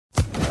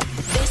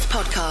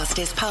podcast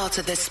is part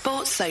of the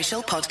Sports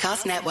Social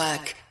Podcast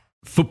Network.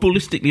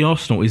 Footballistically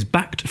Arsenal is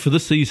backed for the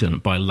season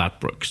by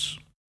Ladbrokes.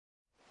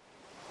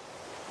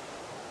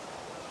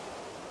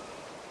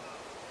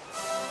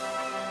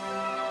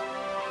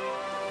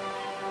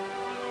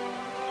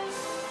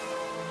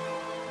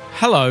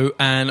 Hello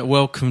and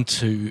welcome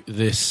to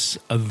this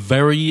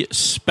very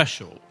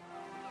special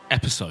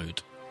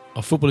episode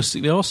of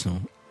Footballistically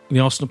Arsenal,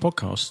 the Arsenal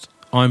podcast.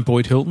 I'm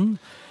Boyd Hilton.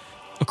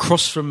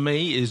 Across from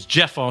me is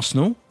Jeff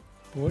Arsenal,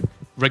 Boyd.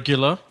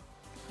 Regular,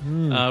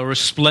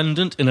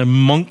 resplendent in a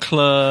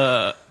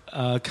Moncler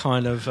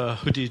kind of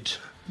hooded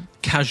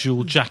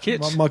casual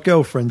jacket. My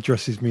girlfriend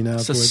dresses me now.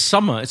 It's a Boyd.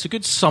 summer. It's a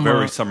good summer.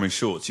 Very summery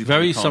shorts. You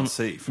Very can't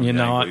see from you the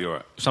know, angle you're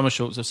at. summer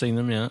shorts. I've seen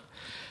them. Yeah.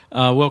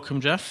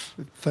 Welcome, Jeff.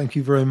 Thank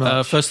you very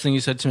much. First thing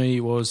you said to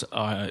me was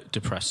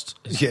depressed.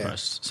 Yeah.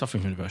 Depressed,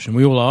 suffering from depression.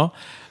 We all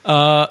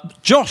are.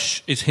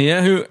 Josh is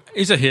here, who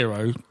is a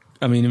hero.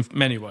 I mean, in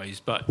many ways,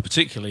 but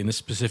particularly in this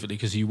specifically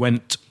because you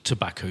went to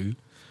Baku.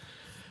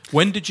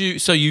 When did you?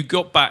 So you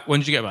got back. When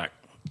did you get back?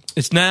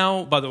 It's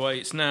now, by the way,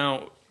 it's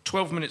now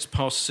 12 minutes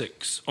past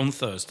 6 on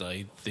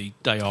Thursday, the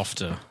day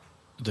after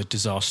the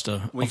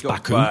disaster We of got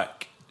Baku.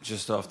 back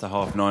just after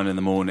 9:30 in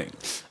the morning.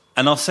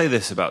 And I'll say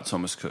this about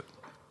Thomas Cook.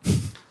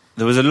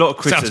 There was a lot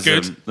of Sounds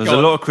criticism. good. There was Go a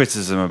on. lot of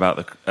criticism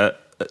about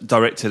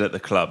directed at the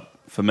club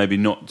for maybe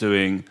not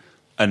doing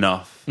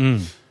enough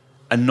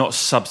and not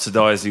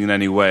subsidising in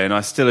any way. And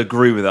I still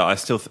agree with that.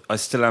 I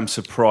still am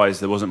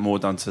surprised there wasn't more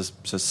done to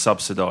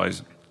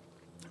subsidise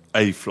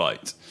a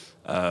flight.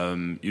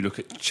 You look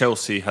at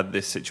Chelsea had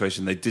this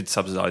situation. They did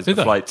subsidise the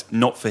they? flight,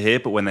 not for here,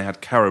 but when they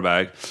had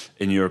Karabag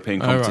in European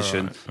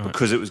competition, right.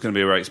 because it was going to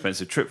be a very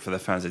expensive trip for their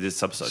fans, they did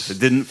subsidise. They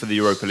didn't for the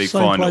Europa League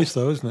Same final. place,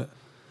 though, isn't it?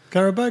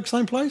 Karabag,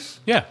 same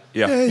place? Yeah.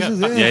 Yeah.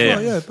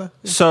 Yeah.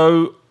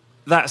 So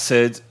that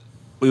said,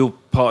 we all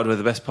parted with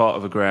the best part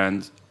of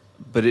 £1,000,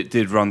 but it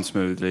did run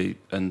smoothly.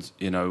 And,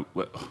 you know,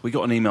 we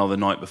got an email the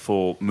night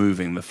before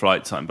moving the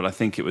flight time, but I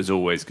think it was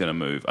always going to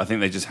move. I think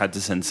they just had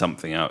to send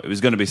something out. It was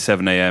going to be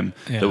 7 a.m.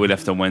 that we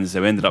left on Wednesday.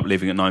 We ended up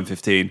leaving at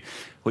 9:15,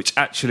 which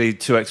actually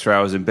 2 extra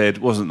hours in bed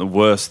wasn't the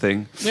worst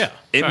thing. Yeah.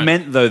 It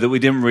meant, though, that we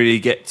didn't really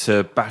get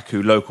to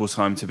Baku local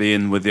time to be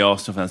in with the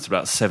Arsenal fans till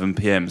about 7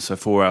 p.m, so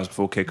 4 hours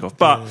before kickoff.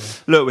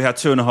 But, look, we had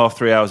 2.5,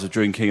 3 hours of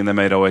drinking and then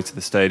made our way to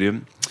the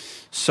stadium.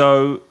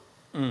 So,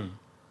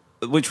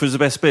 which was the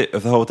best bit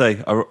of the whole day,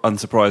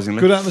 unsurprisingly.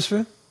 Good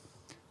atmosphere?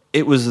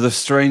 It was the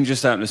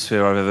strangest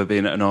atmosphere I've ever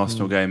been at an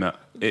Arsenal game at.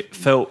 It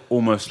felt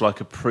almost like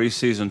a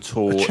pre-season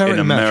tour charity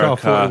in match, I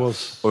thought America it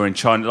was. or in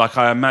China. Like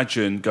I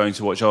imagine going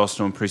to watch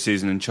Arsenal in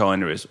pre-season in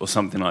China is, or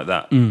something like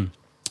that. And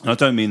I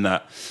don't mean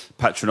that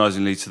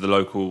patronisingly to the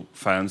local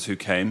fans who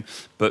came,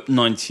 but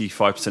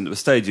 95% of the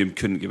stadium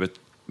couldn't give a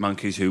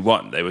monkeys who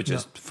won. They were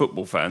just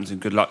football fans, and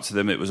good luck to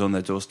them. It was on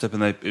their doorstep,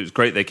 and it was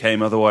great they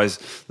came. Otherwise,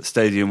 the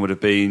stadium would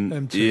have been,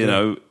 empty,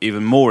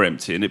 even more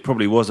empty. And it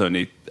probably was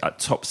only at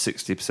top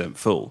 60%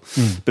 full.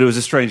 But it was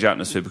a strange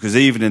atmosphere because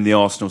even in the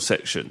Arsenal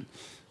section,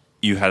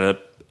 you had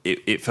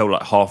it felt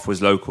like half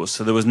was locals,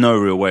 so there was no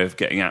real way of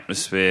getting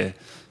atmosphere.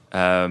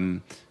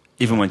 Even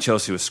when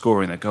Chelsea was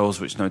scoring their goals,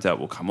 which no doubt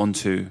we'll come on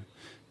to,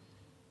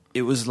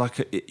 it was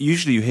like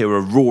usually you hear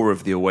a roar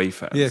of the away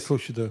fans. Yeah, of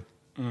course you do.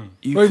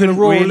 You Or even a couldn't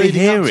roar really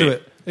leading hear up to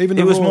it. Even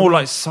it the was roar more leading-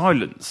 like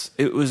silence.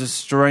 It was a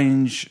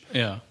strange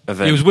event.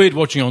 It was weird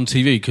watching on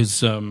TV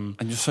because And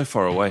you're so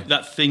far away.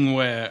 that thing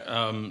where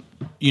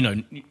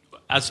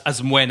as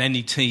and when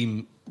any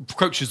team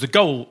approaches the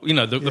goal,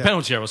 the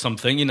penalty area or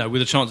something,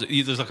 with a chance,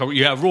 there's like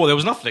a roar. There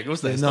was nothing,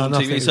 was there? It's not on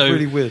nothing. TV. It's So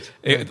really weird.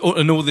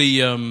 And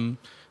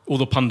all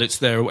the pundits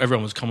there,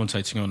 everyone was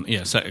commentating on.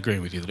 Yeah, so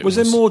agreeing with you that it Was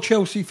there more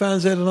Chelsea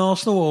fans there than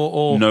Arsenal?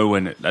 Or No,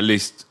 when at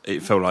least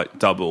it felt like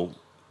double.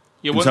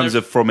 Yeah, In terms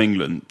of from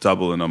England,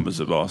 double the numbers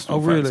of Arsenal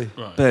Oh, fans. really?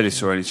 Right. Barely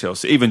saw any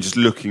Chelsea. Even just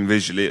looking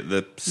visually at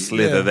the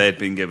slither Yeah. they'd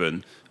been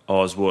given,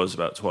 ours was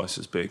about twice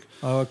as big.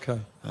 Oh,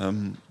 okay.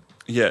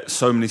 Yeah,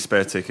 so many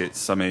spare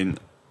tickets. I mean,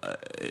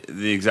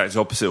 the exact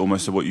opposite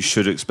almost of what you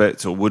should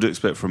expect or would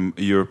expect from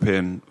a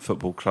European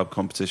football club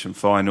competition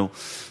final.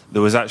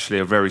 There was actually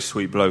a very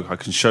sweet bloke. I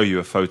can show you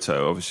a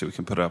photo. Obviously, we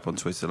can put it up on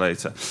Twitter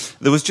later.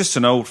 There was just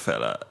an old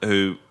fella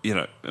who,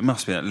 it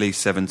must have been at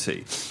least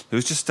 70, who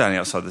was just standing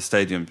outside the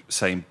stadium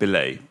saying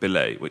billet,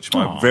 billet, which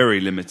my very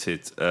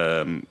limited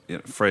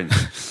French...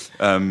 Wait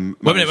a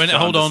minute,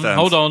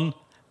 hold on.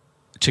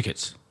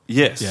 Tickets.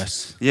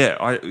 Yes.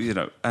 Yeah,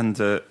 and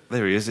there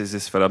he is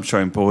this fella. I'm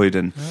showing Boyd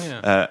and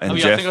Jeff. I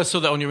think I saw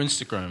that on your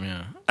Instagram,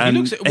 yeah.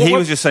 And he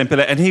was just saying,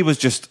 and he was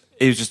just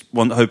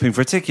hoping for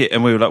a ticket,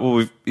 and we were like,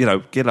 well,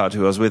 Gillard,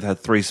 who I was with, had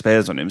 3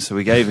 spares on him, so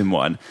we gave him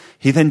one.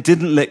 He then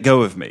didn't let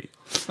go of me.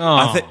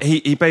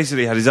 He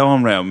basically had his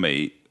arm around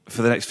me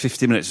for the next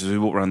 50 minutes as we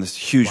walked around this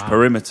huge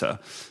perimeter.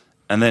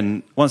 And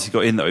then once he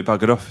got in, though, he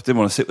buggered off. Didn't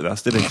want to sit with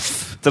us, did he?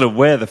 Don't know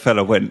where the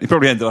fella went. He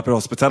probably ended up in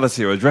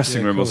hospitality or a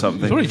dressing room or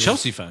something. He's probably a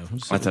Chelsea fan.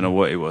 I don't know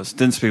what he was.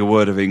 Didn't speak a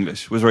word of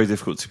English. It was very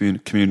difficult to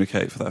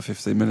communicate for that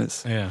 15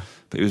 minutes. Yeah.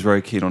 But he was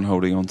very keen on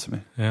holding on to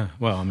me. Yeah,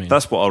 well, I mean...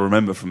 That's what I'll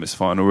remember from this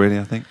final, really,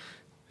 I think.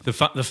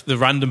 the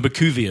random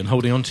Bakuvian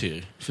holding on to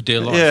you for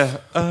dear life. Yeah,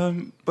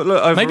 but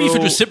look, overall, maybe if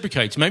it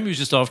reciprocated, maybe it was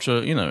just after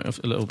a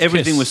little.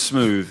 Everything kiss. was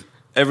smooth.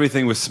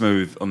 Everything was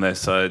smooth on their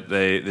side.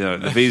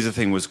 The visa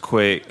thing was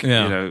quick.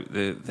 Yeah.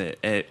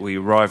 We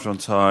arrived on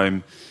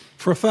time.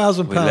 For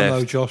 £1,000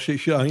 though, Josh, it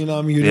should, you'd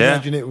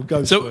imagine it would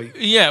go sweet.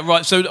 Yeah,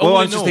 right. So, Well,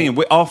 I was just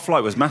thinking, our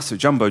flight was massive.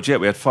 Jumbo jet,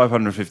 we had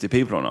 550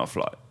 people on our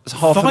flight. It's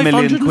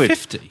 £500,000 quid.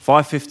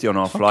 550 on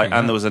our flight,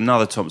 and there was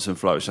another Thompson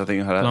flight, which I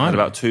think had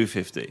about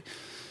 250.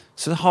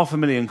 So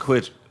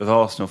 £500,000 of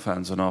Arsenal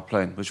fans on our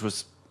plane, which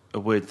was a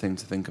weird thing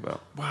to think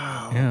about.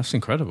 Wow. Yeah, that's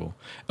incredible.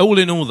 All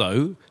in all,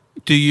 though,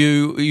 are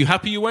you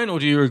happy you went, or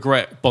do you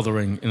regret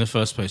bothering in the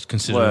first place?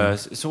 Considering, well,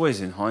 it's always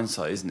in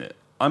hindsight, isn't it?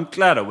 I'm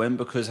glad I went,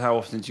 because how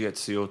often do you get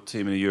to see your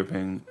team in a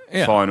European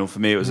final? For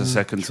me, it was the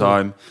second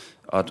time.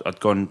 I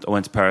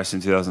went to Paris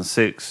in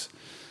 2006.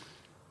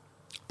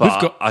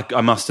 But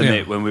I must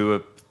admit, when we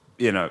were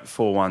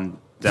 4-1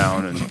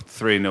 down and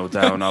 3-0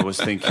 down, I was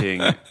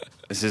thinking,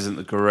 this isn't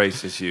the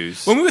greatest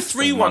use. When we were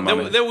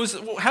 3-1, there was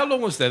how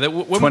long was there?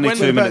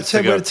 22 minutes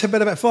ago.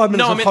 About 5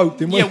 minutes of hope,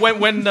 didn't we? Yeah,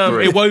 when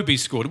Iwobi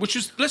scored, which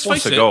was, let's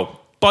face it, goal.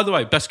 By the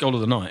way, best goal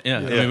of the night. Yeah.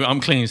 I mean, I'm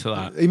clinging to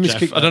that. He miskicked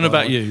Jeff. I don't know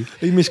about you.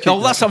 He miskicked.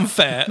 Oh, that's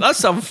unfair.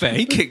 That's unfair.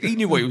 He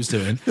knew what he was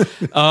doing.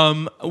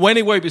 When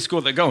Iwobi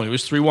scored that goal, it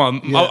was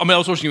 3-1. Yeah. I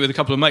was watching it with a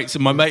couple of mates,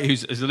 and my mate,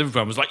 who's a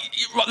Liverpool fan, was like,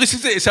 "This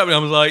is it. It's happening." I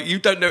was like, "You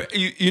don't know.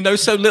 You know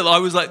so little." I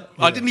was like,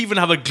 I didn't even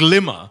have a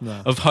glimmer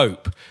of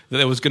hope that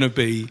there was going to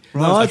be.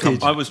 No, I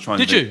did. I was trying.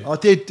 Did you? I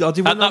did. At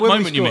that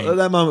moment, you mean? At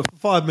that moment, for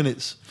 5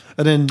 minutes.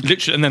 And then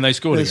Literally, and then they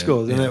scored. They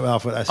scored. And then,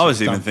 I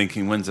was even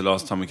thinking, when's the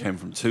last time we came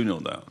from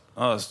 2-0 down?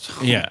 I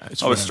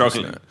was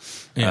struggling.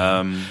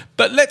 Yeah.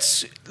 But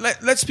let's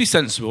be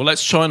sensible.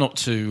 Let's try not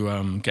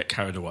to get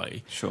carried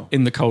away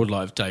in the cold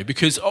light of day,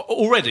 because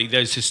already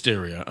there's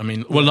hysteria. I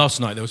mean, last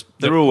night there was.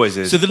 There always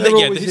is. So the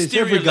always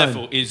hysteria is.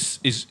 level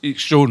is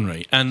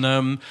extraordinary, and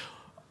I'm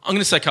going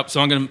to say a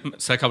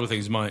couple of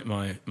things.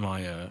 My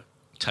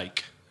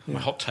take, my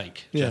hot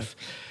take, Jeff.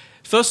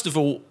 First of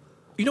all,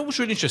 you know what's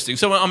really interesting?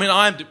 So, I mean,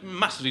 I am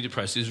massively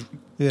depressed. It's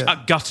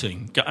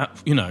gutting,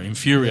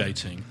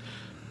 infuriating.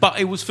 But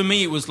for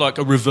me, it was like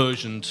a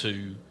reversion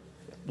to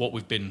what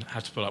we've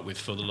had to put up with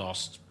for the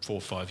last 4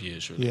 or 5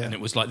 years, really. Yeah. And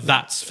it was like,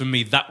 for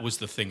me, that was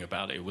the thing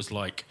about it. It was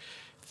like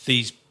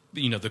these,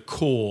 the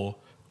core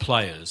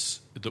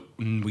players that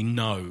we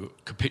know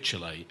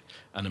capitulate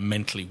and are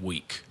mentally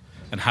weak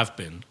and have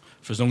been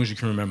for as long as you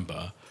can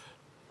remember.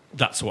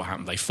 That's what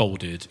happened. They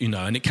folded,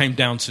 and it came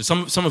down to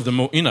some of them.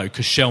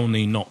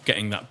 Koscielny not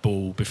getting that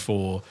ball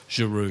before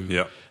Giroud.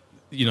 Yeah.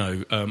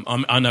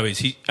 I know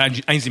Ainsley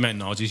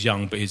Maitland-Niles is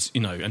young, but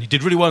and he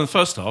did really well in the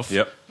first half.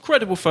 Yep.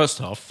 Incredible first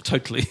half.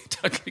 Totally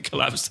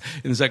collapsed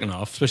in the second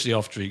half, especially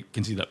after he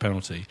conceded that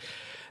penalty.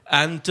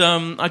 And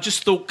I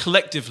just thought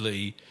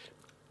collectively,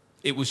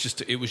 it was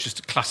just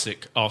a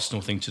classic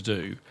Arsenal thing to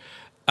do.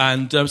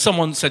 And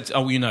someone said,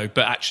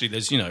 but actually,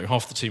 there's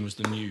half the team was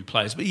the new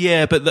players. But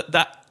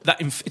but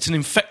it's an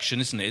infection,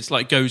 isn't it? It's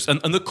like goes, and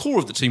the core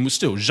of the team was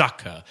still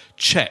Xhaka,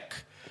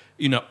 Cech.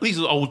 These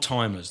are the old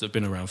timers that have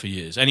been around for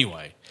years.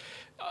 Anyway,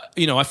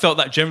 I felt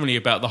that generally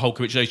about the whole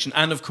capitulation.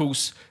 And of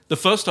course, the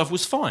first half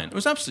was fine. It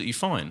was absolutely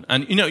fine.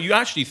 And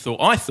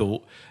I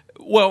thought,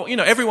 well,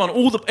 everyone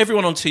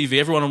on TV,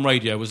 everyone on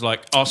radio was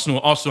like,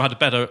 Arsenal had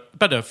a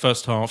better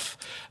first half.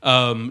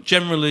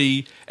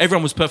 Generally,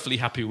 everyone was perfectly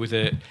happy with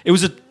it. It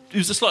was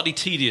a slightly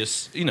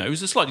tedious,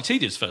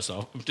 first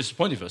half,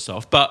 disappointing first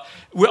half. But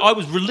I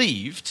was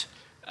relieved,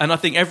 and I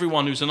think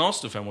everyone who's an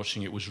Arsenal fan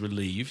watching it was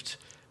relieved,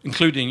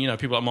 including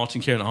people like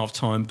Martin Keown at half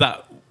time,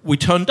 that we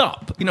turned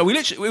up.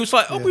 It was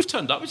like, we've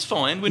turned up, it's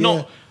fine. We're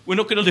not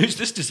going to lose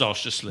this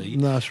disastrously.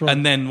 No, that's right.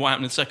 And then what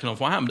happened in the second half?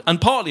 What happened? And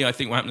partly, I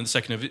think, what happened in the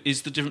second half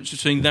is the difference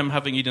between them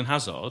having Eden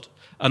Hazard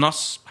and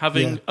us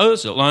having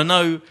Ozil. And I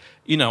know.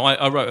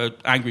 I wrote an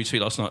angry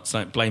tweet last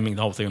night blaming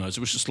the whole thing on Ozil,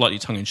 which was slightly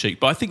tongue-in-cheek,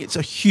 but I think it's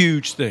a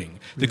huge thing.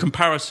 The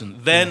comparison,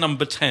 their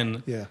number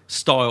 10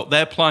 style,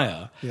 their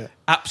player,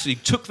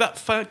 absolutely took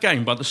that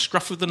game by the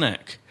scruff of the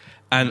neck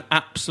and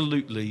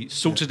absolutely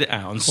sorted it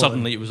out, and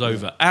suddenly it was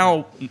over.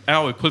 Our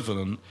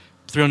equivalent,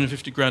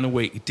 350 grand a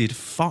week, did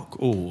fuck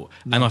all,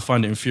 and I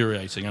find it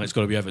infuriating, and it's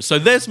got to be over. So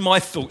there's my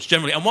thoughts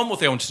generally. And one more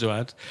thing I wanted to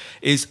add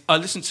is I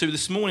listened to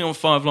this morning on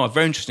 5 Live,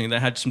 very interesting, they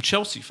had some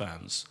Chelsea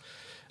fans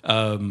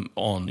on,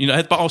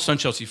 but Arsenal and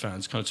Chelsea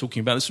fans kind of talking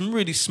about it. Some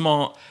really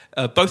smart,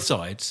 both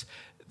sides.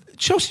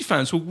 Chelsea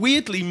fans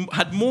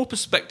had more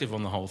perspective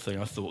on the whole thing,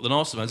 I thought, than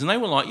Arsenal fans, and they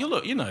were like,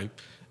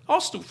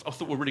 Arsenal, I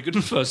thought, were really good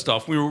in the first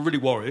half. We were really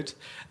worried.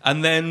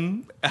 And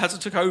then Hazard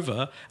took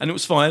over, and it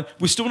was fine.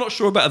 We're still not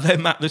sure about the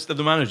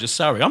manager,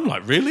 Sarri. I'm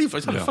like, really?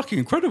 He's had a fucking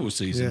incredible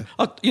season.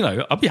 Yeah.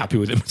 I'd be happy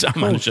with him as our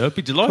manager. I'd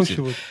be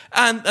delighted.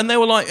 And they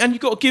were like, and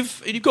you've got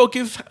to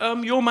give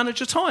your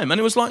manager time. And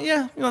it was like,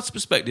 that's a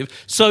perspective.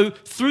 So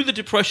through the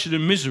depression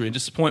and misery and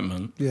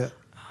disappointment,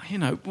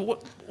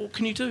 what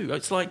can you do?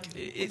 It's like,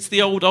 it's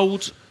the old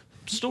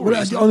story.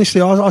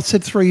 Honestly, I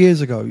said 3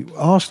 years ago,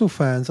 Arsenal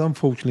fans,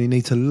 unfortunately,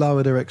 need to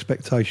lower their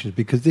expectations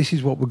because this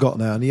is what we've got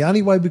now. And the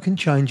only way we can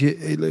change it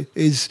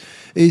is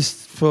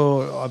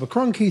for either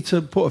Kroenke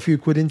to put a few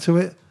quid into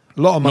it,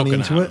 a lot of money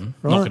into it.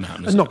 Right? Not going to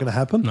happen. It's not going to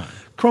happen. No.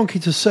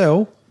 Kroenke to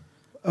sell.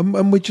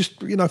 And we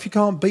just, if you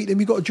can't beat them,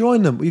 you've got to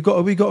join them. We've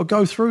got to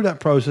go through that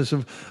process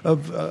of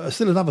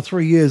still another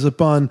 3 years of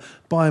buying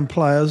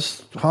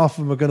players. Half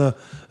of them are going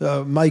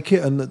to make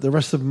it, and the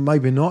rest of them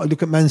maybe not.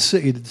 Look at Man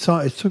City. It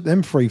took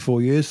them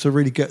 3-4 years to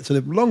really get to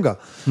live longer.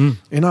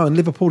 And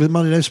Liverpool, the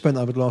money they've spent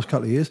over the last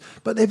couple of years,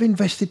 but they've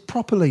invested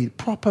proper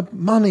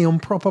money on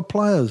proper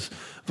players.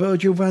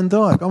 Virgil van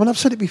Dijk. I mean, I've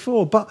said it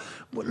before, but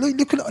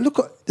look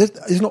at.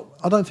 There's not.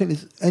 I don't think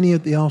there's any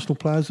of the Arsenal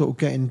players that will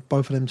get in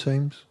both of them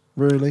teams.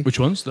 Really? Which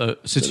ones? The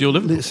City or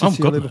Liverpool?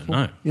 City or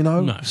Liverpool.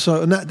 No. No.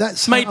 So and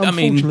that's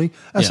unfortunately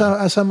that's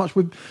how much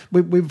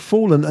we've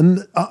fallen.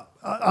 And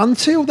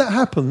until that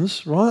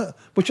happens, right?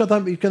 Which I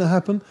don't think is going to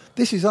happen.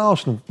 This is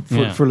Arsenal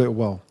for a little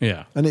while.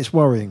 Yeah, and it's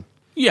worrying.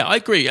 Yeah, I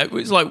agree.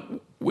 It's like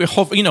we're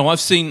hovering. I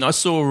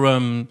saw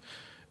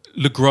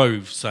Le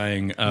Grove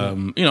saying, I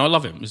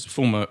love him. He's a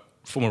former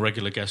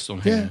regular guest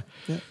on here.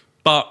 Yeah.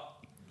 But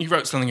he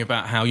wrote something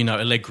about how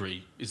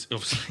Allegri is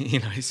obviously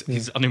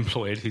he's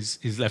unemployed.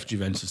 He's left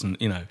Juventus, and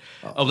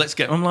let's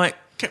get. I'm like,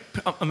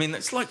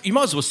 it's like you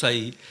might as well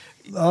say.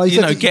 You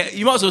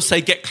might as well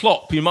say get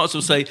Klopp. You might as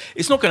well say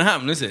it's not going to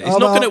happen, is it? It's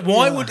not going to.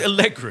 Why would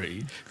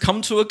Allegri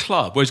come to a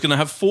club where he's going to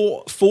have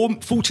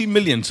 40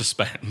 million to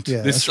spend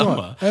this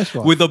summer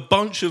with a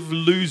bunch of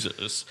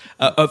losers,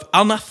 of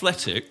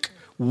unathletic,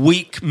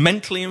 weak,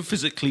 mentally and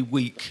physically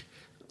weak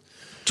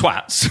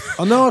twats?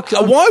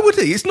 Why would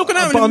he? It's not going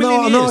to happen in a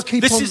million years.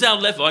 This is our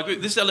level. I agree.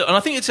 This is our level, and I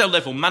think it's our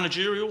level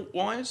managerial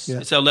wise. Yeah.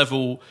 It's our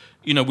level,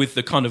 with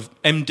the kind of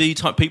MD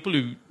type people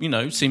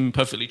who seem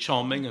perfectly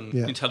charming and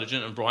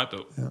intelligent and bright,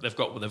 but they've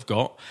got what they've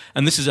got.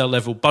 And this is our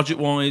level budget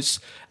wise,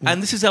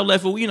 and this is our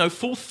level. 4th,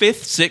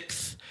 5th,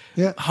 6th.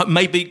 Yeah.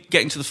 Maybe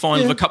getting to the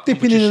final of a cup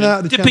dipping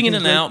competition, dipping in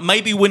and out,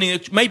 maybe winning,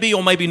 maybe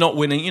or maybe not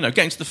winning.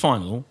 Getting to the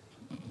final.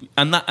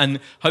 And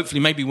hopefully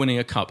maybe winning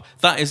a cup.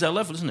 That is our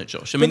level, isn't it,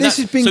 Josh? I mean, this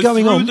has been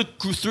going on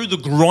through the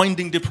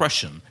grinding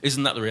depression.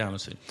 Isn't that the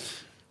reality?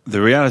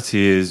 The reality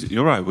is,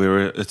 you're right.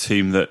 We're a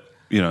team that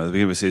at the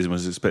beginning of the season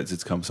was expected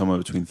to come somewhere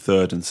between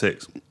 3rd and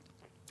 6th.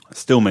 I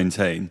still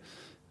maintain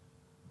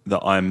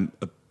that I'm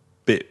a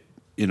bit.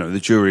 The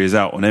jury is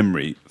out on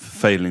Emery for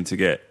failing to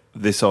get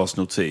this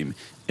Arsenal team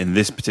in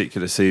this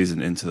particular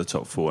season into the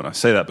top 4, and I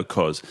say that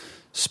because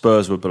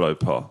Spurs were below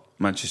par.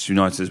 Manchester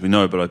United, as we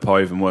know, below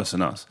par, even worse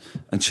than us,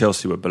 and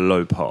Chelsea were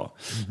below par.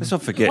 Let's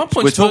not forget. At one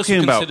point, we're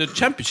talking about considered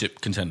championship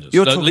contenders.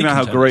 You're talking about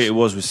how great it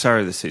was with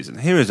Sarri this season.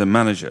 Here is a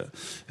manager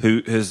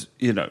who has,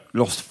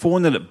 lost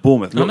 4-0 at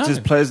Bournemouth, looked at his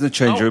players in the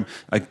change room,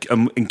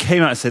 and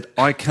came out and said,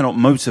 "I cannot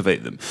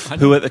motivate them."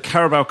 Who at the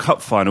Carabao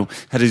Cup final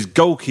had his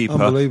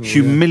goalkeeper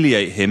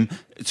humiliate him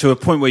to a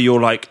point where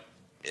you're like,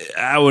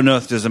 how on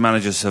earth does a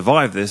manager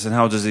survive this, and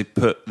how does he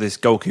put this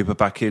goalkeeper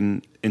back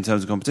in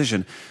terms of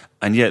competition?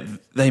 And yet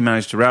they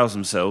managed to rouse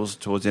themselves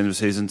towards the end of the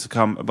season to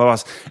come above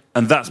us.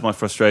 And that's my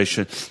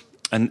frustration.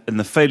 And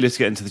the failure to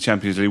get into the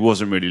Champions League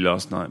wasn't really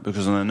last night,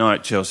 because on the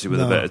night Chelsea were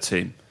the better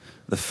team.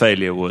 The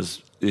failure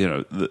was,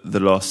 the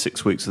last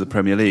 6 weeks of the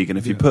Premier League. And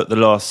if you put the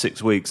last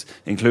 6 weeks,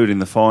 including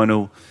the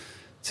final,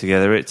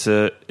 together, it's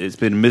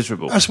been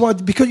miserable. That's why,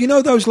 because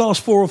those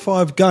last 4 or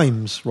 5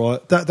 games, right?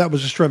 That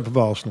was the strength of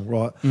Arsenal,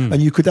 right? And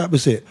that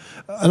was it.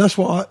 And that's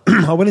why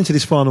I went into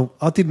this final.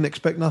 I didn't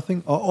expect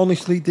nothing. I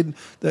honestly didn't,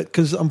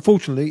 because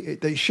unfortunately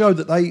it showed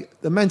that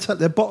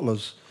they're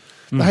bottlers.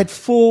 They had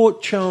 4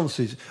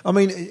 chances. I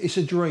mean, it's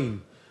a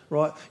dream,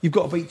 right? You've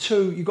got to beat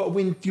 2. You've got to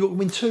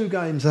win 2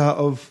 games out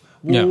of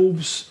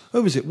Wolves. Yeah.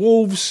 Who was it?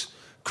 Wolves,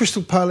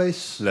 Crystal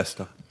Palace,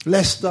 Leicester,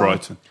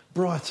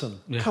 Brighton.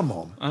 Yeah. Come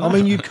on. I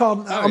mean, you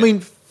can't.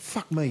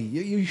 Fuck me.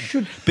 You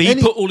should. But he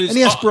put all his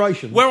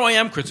aspiration. Where I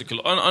am critical,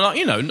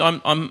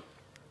 and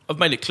I've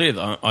made it clear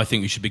that I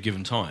think he should be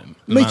given time.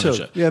 Me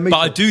too. Yeah, me too. But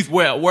I do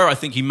where I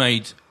think he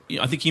made.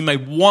 I think he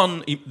made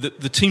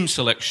the team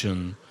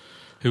selection.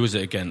 Who was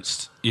it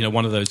against?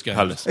 One of those games.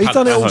 Palace. He's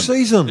done it all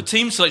season. The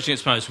team selection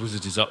against Palace was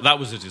a disaster. That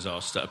was a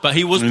disaster. But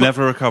he was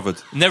never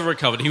recovered. Never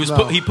recovered.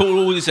 He put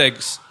all his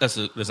eggs. There's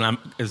an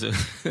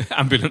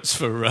ambulance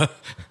for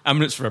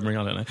Emery.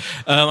 I don't know.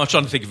 I was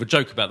trying to think of a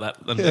joke about that,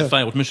 and it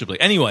failed miserably.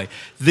 Anyway,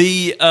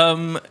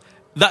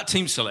 that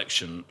team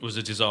selection was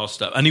a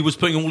disaster, and he was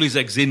putting all his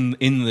eggs in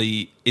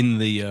the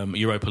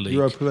Europa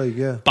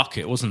League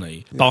bucket, wasn't he?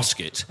 Yeah.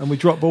 Basket. And we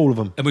dropped all of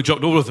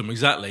them.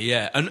 Exactly.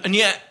 Yeah, and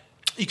yet.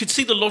 You could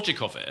see the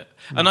logic of it.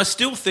 And I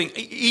still think,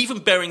 even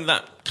bearing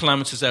that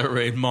calamitous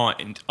error in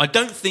mind, I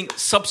don't think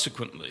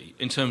subsequently,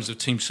 in terms of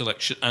team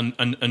selection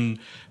and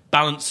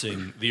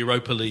balancing the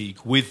Europa League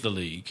with the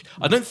league,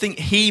 I don't think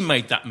he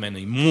made that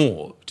many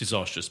more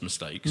disastrous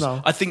mistakes.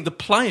 No. I think the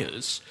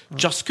players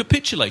just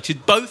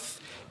capitulated,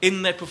 both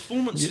in their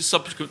performances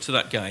subsequent to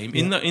that game,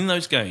 in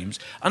those games.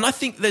 And I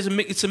think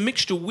it's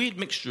a weird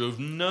mixture of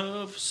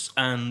nerves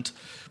and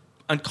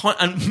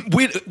and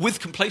with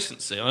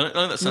complacency. I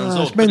know that sounds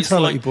No, odd, it's but it's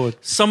mentality, like boy.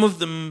 some of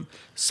them,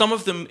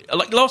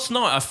 like last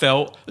night, I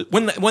felt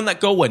when that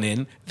goal went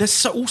in, they're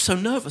all so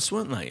nervous,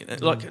 weren't they?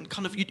 Like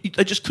kind of,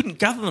 they just couldn't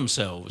gather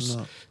themselves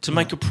to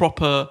make a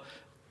proper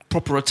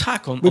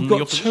attack on We've the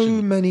got opposition.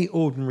 too many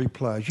ordinary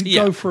players. You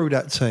Yeah. go through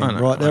that team, I know,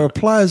 right? There are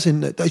players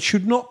in there. They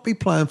should not be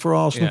playing for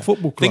Arsenal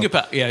Football Club. Think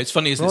about it's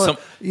funny, isn't right? it?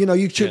 You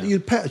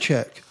Petr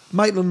Cech,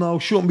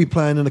 Maitland-Niles shouldn't be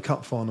playing in the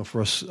cup final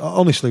for us.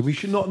 Honestly, we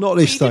should not at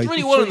this He stage. did really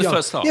He's well too in the young.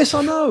 first half. Yes,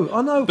 I know.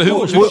 But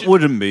who- Of who- course.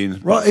 Wouldn't be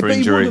Right, for he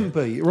injury. wouldn't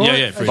be, right?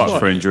 Yeah, for That's injury.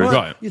 For injury.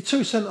 Right. Your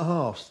two centre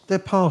halves, they're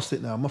past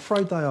it now. I'm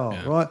afraid they are.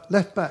 Yeah. Right,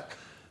 left back,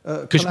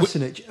 'Cause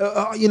Kolasinac.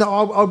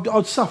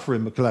 I'd suffer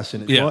him with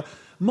Kolasinac. Yeah. Right,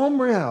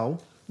 Monreal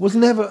was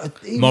never.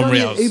 He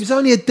Monreal's- was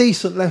only a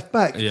decent left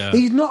back. Yeah.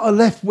 He's not a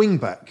left wing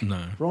back. No.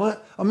 Right.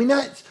 I mean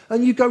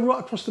and you go right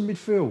across the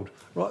midfield.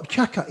 Right,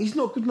 Xhaka, he's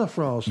not good enough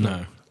for Arsenal.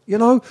 No. You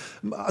know,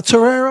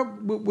 Torreira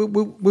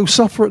will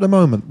suffer at the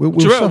moment. We'll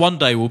Torreira suffer. one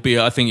day will be.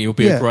 I think he'll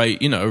be a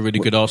great, a really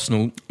good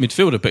Arsenal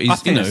midfielder. But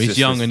he's, think it's he's just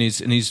young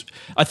this- and he's.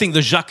 I think the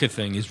Xhaka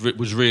thing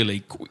was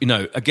really,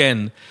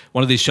 again,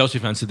 one of these Chelsea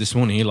fans said this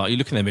morning. You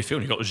look in their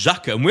midfield, and you've got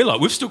Xhaka, and we're like,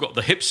 we've still got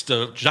the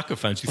hipster Xhaka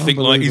fans who think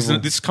like he's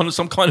Unbelievable. this kind of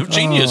some kind of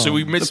genius who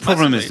we miss. The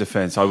problem is massively.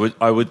 defence.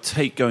 I would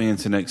take going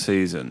into next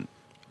season,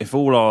 if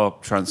all our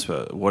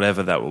transfer,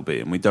 whatever that will be,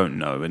 and we don't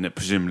know, and it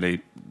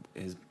presumably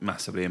is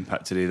massively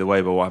impacted either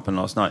way by what happened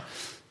last night.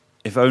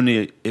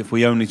 If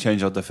we only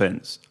change our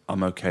defence,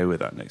 I'm okay with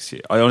that next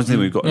year. I honestly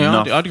think we've got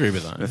enough. I'd agree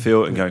with that. in the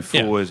field and going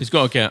Yeah, forward. he's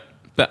got to get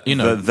that.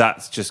 But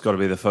that's just got to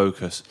be the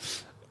focus.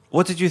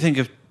 What did you think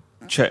of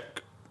Cech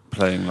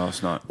playing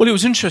last night? Well, it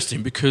was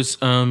interesting because.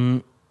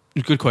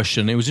 Good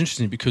question. It was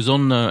interesting because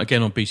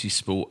again on BT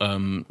Sport,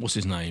 what's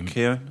his name?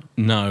 Keown?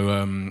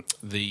 No,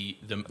 the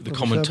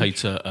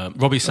commentator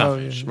Robbie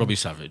Savage. yeah. Robbie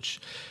Savage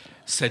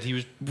said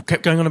he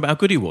kept going on about how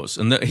good he was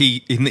and that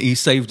he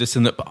saved us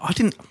and that. But I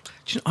didn't.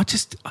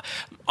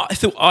 I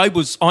thought I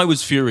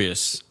was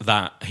furious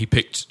that he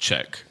picked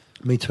Cech.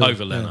 Me too.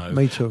 Over Leno. Yeah,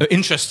 me too.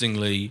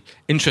 Interestingly,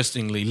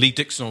 Lee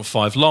Dixon on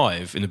 5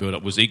 Live in the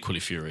build-up was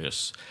equally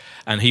furious,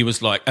 and he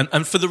was like,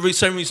 and for the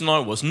same reason I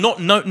was, no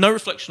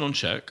reflection on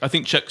Cech. I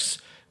think Cech's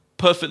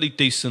perfectly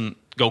decent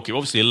goalkeeper,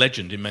 obviously a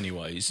legend in many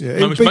ways. Yeah,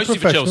 he'd be mostly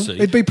for professional. Chelsea.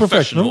 He'd be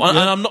professional, And,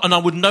 yeah. and I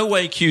would no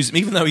way accuse him,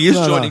 even though he is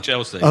No, joining no.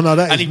 Chelsea. Oh, no,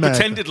 that and is he mad.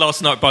 pretended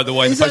last night, by the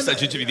way, in Is the that-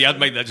 post-match interview, he had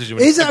made that decision.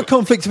 Is that a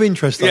conflict of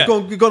interest? Though? Yeah.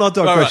 Go on, I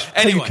digress. Right.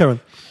 Take Anyway, it, Karen.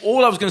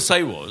 all I was going to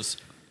say was,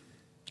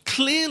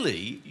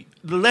 clearly,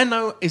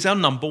 Leno is our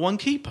number one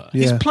keeper.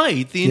 Yeah. He's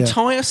played the Yeah.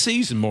 entire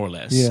season, more or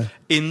less, Yeah.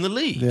 in the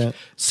league. Yeah.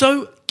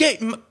 So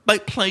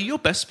play your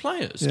best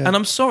players. Yeah. And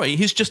I'm sorry,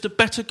 he's just a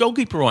better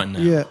goalkeeper right now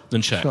Yeah.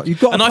 than Cech. Right. You've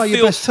got to and play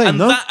your best team, and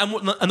no?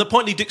 and the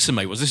point Lee Dixon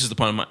made was, this is the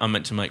point I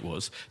meant to make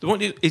was, the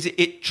point is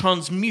it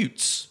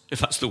transmutes, if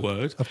that's the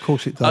word. Of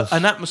course it does.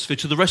 An atmosphere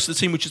to the rest of the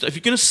team, which is, if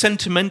you're going to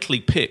sentimentally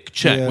pick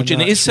Cech, Yeah, which no,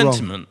 it is it's wrong.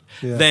 sentiment,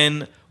 Yeah.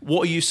 then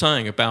what are you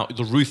saying about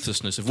the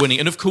ruthlessness of winning?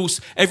 And of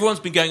course, everyone's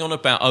been going on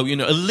about, at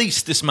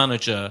least this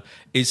manager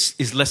is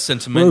less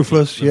sentimental.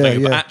 Ruthless, than yeah,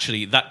 Wenger. But yeah.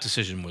 actually, that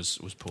decision was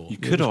poor. You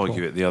could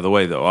argue it the other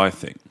way, though, I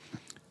think,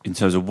 in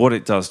terms of what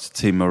it does to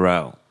team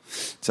morale,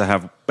 to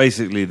have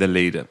basically the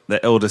leader,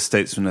 the elder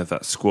statesman of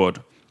that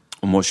squad,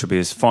 on what should be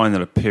his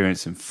final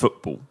appearance in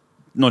football.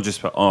 Not just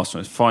for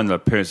Arsenal, his final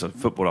appearance in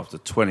football after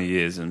 20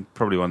 years and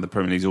probably one of the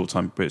Premier League's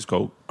all-time greatest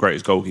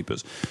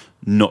goalkeepers,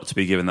 not to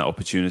be given that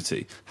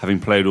opportunity, having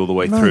played all the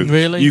way through.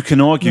 Really? You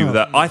can argue No.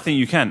 that. I think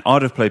you can.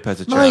 I'd have played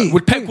Petr Cech. Mate.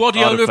 Would Pep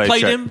Guardiola I'd have have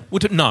played played him?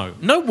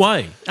 No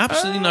way.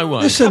 Absolutely no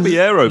way. listen,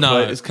 Caballero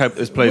No. has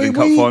played in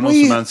cup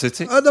finals for Man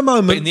City. At the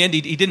moment, But in the end,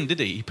 he didn't, did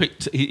he? He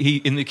picked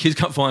in the Kids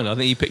Cup final. I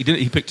think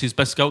he picked his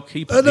best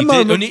goalkeeper. At the He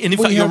did. moment, And in we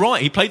fact, you're have-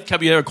 right. He played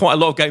Caballero quite a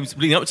lot of games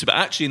leading up to, but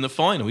actually in the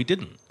final, he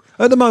didn't.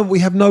 at the moment, we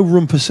have no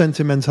room for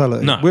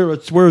sentimentality. No. We're a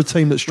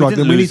team that's We struggling.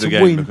 didn't We need lose the to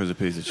game win. because of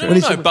Petr Cech.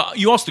 No, no, but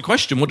you asked the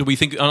question. What do we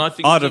think? And I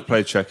think I'd have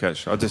played Cech,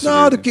 actually. I disagree.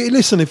 No, with you.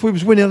 listen, if we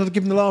was winning, I'd have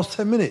given the last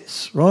 10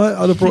 minutes, right?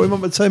 I'd have brought him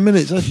up at 10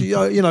 minutes. Actually,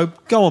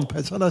 go on,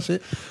 Petter, that's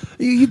it.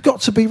 You've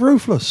got to be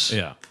ruthless,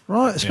 Yeah.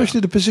 right?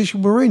 Especially the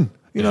position we're in.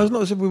 It's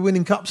not as if we're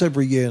winning cups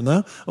every year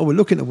now, or we're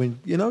looking to win,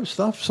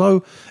 stuff.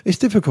 So it's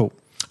difficult.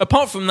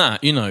 Apart from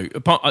that,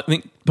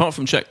 apart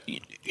from Cech,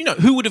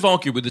 who would have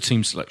argued with the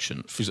team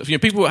selection?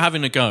 People were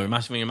having a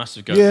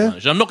massive go. At the Yeah.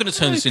 manager. I'm not going to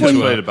turn this He into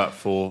played a. about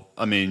 4.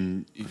 I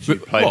mean, you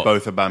played What?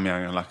 both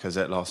Aubameyang and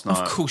Lacazette last night.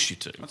 Of course you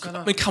do. don't know.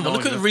 I mean, come on. No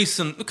Look at the idea.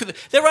 recent.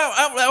 They're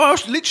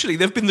out. Literally,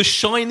 they've been the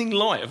shining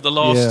light of the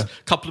last Yeah.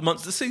 couple of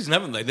months of the season,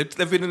 haven't they?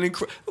 They've been an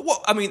incredible.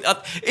 What I mean,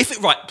 let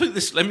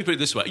me put it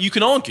this way. You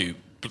can argue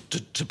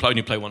to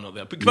only play one or the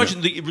other. But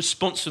imagine the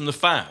response from the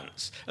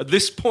fans at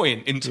this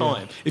point in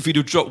time. If you'd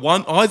have dropped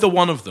either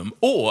one of them,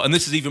 or, and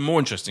this is even more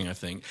interesting, I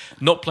think,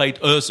 not played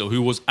Ozil, who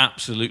was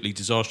absolutely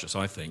disastrous,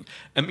 I think.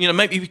 And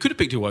maybe we could have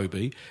picked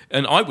Iwobi,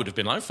 and I would have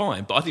been like,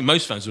 fine. But I think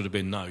most fans would have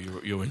been, no,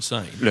 you're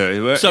insane.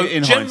 Look, So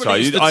in generally,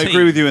 hindsight, it's the I team.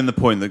 agree with you in the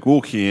point that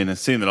walking in and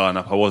seeing the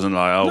lineup, I wasn't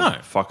like, No.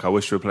 fuck, I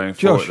wish we were playing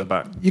 4 Josh, at the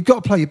back. you've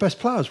got to play your best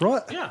players,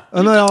 right? Yeah.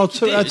 And they are You our did.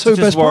 two It's best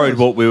Just worried players.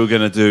 what we were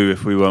going to do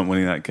if we weren't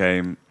winning that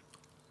game.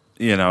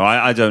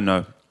 I don't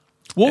know.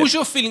 What was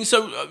your feeling?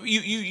 So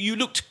you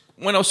looked,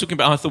 when I was talking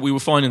about, I thought we were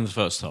fine in the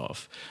first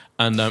half.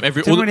 And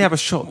didn't really have a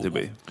shot, did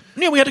we?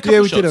 Yeah, we had a couple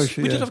of we shots.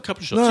 did, We did have a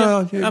couple of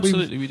shots.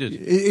 Absolutely, we did.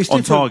 It's on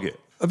different. target.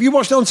 Have you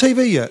watched it on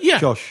TV yet, Yeah.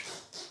 Josh?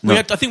 No.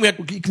 I think we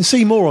had. You can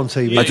see more on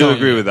TV. I do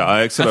agree with that.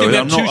 I think we had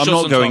I'm two not shots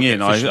on going target in.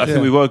 for I sure.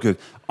 think we were good.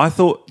 I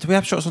thought, did we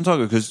have shots on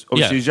target? Because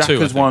obviously Yeah, two, I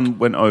Xhaka's think. one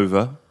went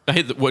over, I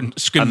hit the one,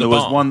 skimmed and the there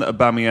was bar. one that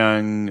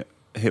Aubameyang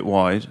hit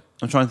wide.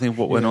 I'm trying to think of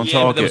what went on Yeah,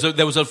 target. but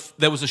there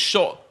was a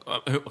shot. I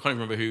can't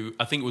remember who.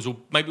 I think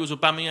maybe it was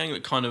Aubameyang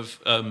that kind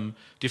of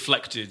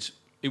deflected.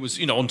 It was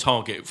on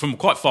target from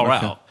quite far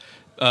out.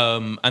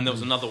 And there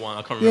was another one.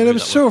 I can't remember. Yeah, there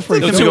was two or three.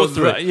 There were two or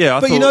three. Yeah,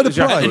 but you know the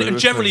play. And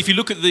generally, if you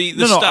look at the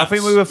No, stats, I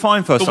think we were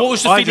fine first. But what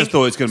was the I feeling? just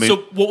thought it was going to be.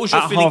 So what was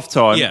your at feeling? half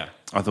time? Yeah.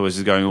 I thought this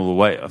was going all the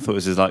way. I thought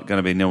this was like going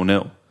to be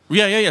 0-0.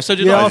 Yeah. So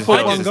did Yeah, I. I thought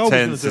I one did. goal was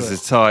gonna Tense. do This it.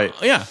 is tight.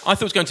 Yeah, I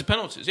thought it was going to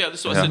penalties. Yeah, this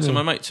is what I said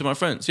to my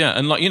friends. Yeah,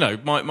 and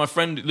my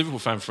friend, Liverpool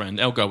fan friend,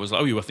 Elgar was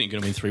like, "Oh, I think you're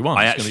going to win 3-1."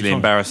 I actually,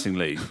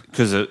 embarrassingly,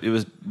 because it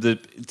was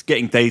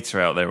getting data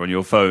out there on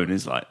your phone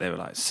is like they were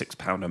like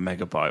 £6 a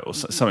megabyte or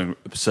something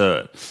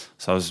absurd.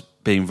 So I was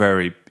being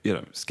very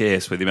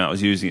scarce with the amount I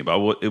was using it, but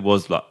it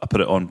was like I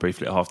put it on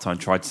briefly at half time,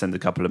 tried to send a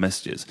couple of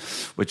messages,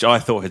 which I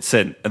thought had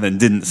sent and then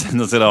didn't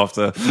send until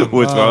afterwards.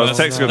 Where I was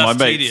texting with my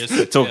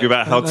mates talking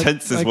about how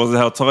tense this was and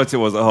how tight it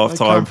was at half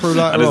time,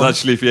 and it's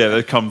actually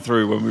they come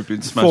through when we've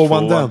been smashed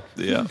 4-1 down.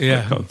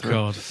 Yeah. Oh,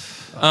 God.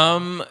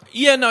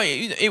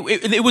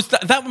 It was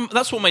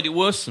that's what made it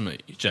worse for me,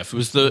 Jeff. It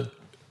was that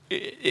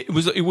it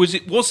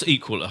was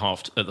equal at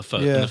the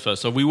first. In the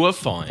first, so we were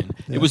fine.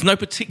 Yeah. It was no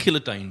particular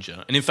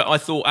danger, and in fact, I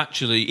thought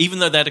actually, even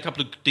though they had a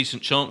couple of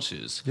decent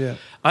chances, I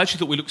actually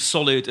thought we looked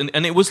solid,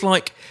 and it was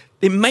like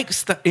and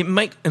it's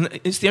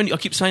the only I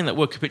keep saying that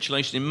word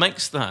capitulation. It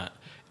makes that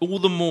all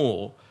the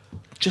more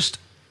just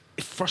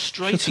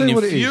frustrating,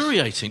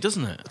 infuriating,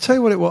 doesn't it? I'll tell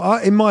you what it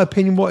was. In my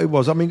opinion, what it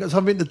was. I mean, I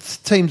think the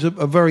teams are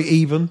very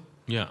even.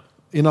 Yeah.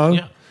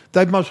 Yeah.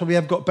 They most probably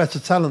have got better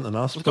talent than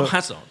us. They've got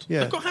Hazard.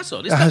 Yeah. They've got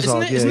Hazard.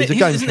 Hazard, Isn't it? he's a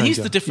game changer. He's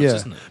the difference,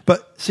 isn't it?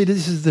 But see,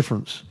 this is the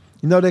difference.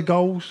 Their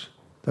goals.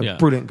 They're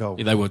brilliant goals.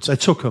 Yeah, they would. They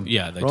took them.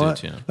 Yeah, they right?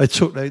 did. Yeah. They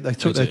took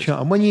their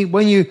chance. And when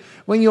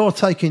you're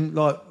taking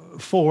like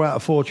 4 out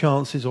of 4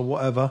 chances or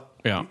whatever,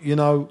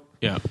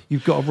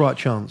 you've got a right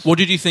chance. What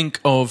did you think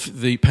of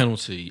the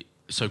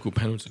so-called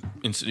penalty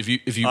incident?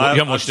 If you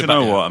haven't watched it, you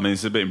know what? I mean,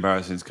 it's a bit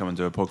embarrassing to come and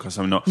do a podcast.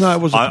 I'm not. No, it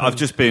wasn't. I've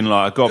just been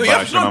like, I got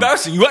back. It's not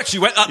embarrassing. You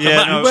actually went up the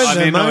mat.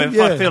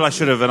 I feel I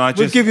should have, and I just.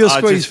 We'll give you a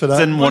squeeze for that.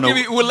 Didn't want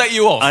to. We'll let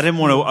you off. I didn't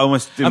want to. I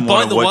almost didn't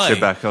want to watch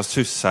it back. I was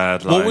too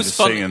sad. Like, what was just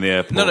funny, sitting in the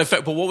airport. No, in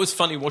fact, but what was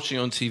funny watching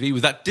it on TV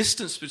was that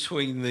distance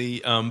between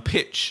the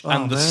pitch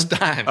and the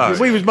stand.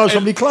 We was most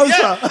probably closer.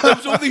 Yeah, there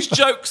was all these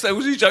jokes. There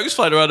was these jokes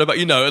flying around about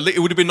it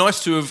would have been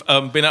nice to have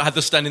had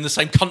the stand in the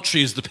same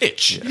country as the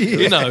pitch.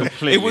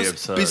 It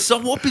was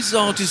somewhat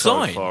bizarre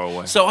design. So far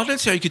away. So I don't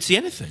see how you could see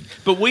anything.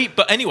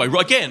 But anyway,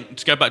 again,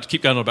 to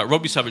keep going on about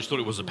Robbie Savage thought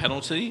it was a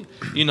penalty.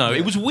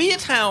 It was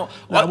weird how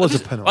it was a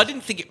penalty. I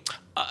didn't think it.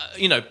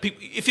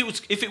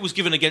 If it was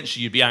given against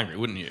you, you'd be angry,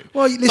 wouldn't you?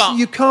 Well, listen,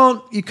 you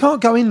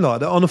can't go in like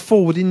that on a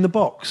forward in the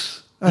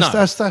box.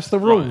 That's the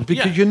rule, right.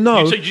 because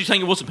So you're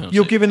saying it was a penalty?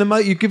 You're giving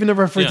a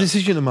referee a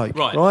decision to make.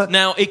 Right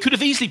now, it could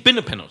have easily been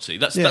a penalty.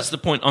 That's the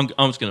point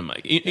I was going to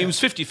make. It was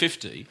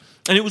 50-50,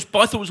 and I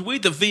thought it was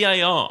weird that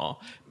VAR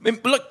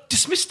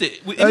dismissed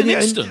it in an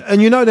instant.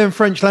 And them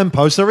French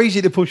lampposts, they're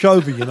easy to push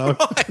over, Right,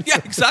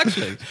 yeah,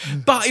 exactly.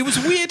 But it was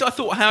weird, I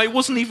thought, how it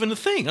wasn't even a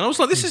thing. And I was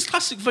like, this is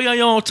classic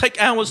VAR, take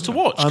hours to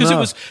watch.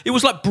 Because it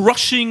was like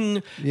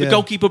brushing, the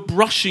goalkeeper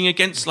brushing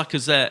against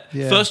Lacazette,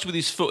 first with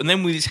his foot and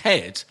then with his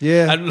head.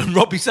 Yeah. And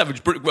Robbie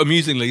Savage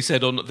amusingly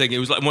said on the thing, it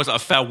was almost like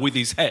a foul with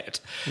his head.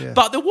 Yeah.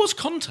 But there was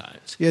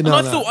contact. Yeah,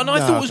 I thought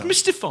it was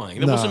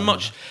mystifying. There wasn't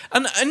much.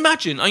 And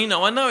imagine, I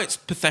know it's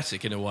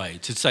pathetic in a way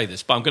to say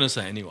this, but I'm going to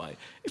say it anyway.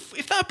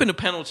 If that had been a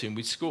penalty and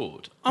we'd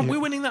scored, we're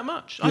winning that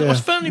match. I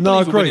firmly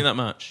believe we're winning that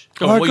match.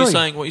 Go on, what are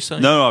you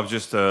saying? No, I've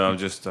just have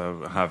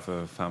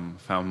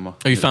found.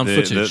 You found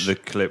footage? The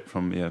clip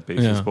from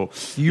BBC Sport.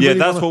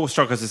 That's what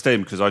struck us as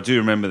stadium, because I do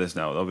remember this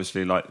now.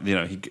 Obviously,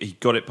 he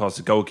got it past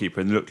the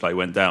goalkeeper and it looked like it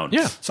went down.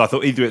 Yeah. So I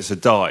thought either it's a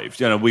dive.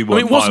 We were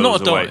it was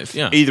miles not a away. dive.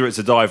 Yeah. Either it's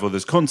a dive or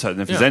there's contact.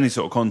 And if there's any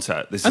sort of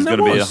contact, this is going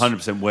to be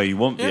 100% where you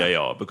want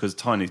VAR, because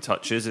tiny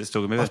touches, it's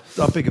still going to be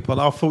there. I beg your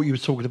pardon. I thought you were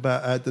talking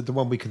about the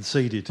one we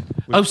conceded.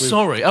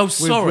 Sorry.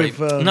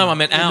 No, I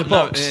meant out.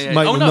 Box. The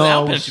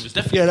out penalty was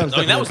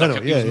definitely. That was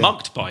like he was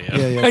mugged by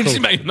him.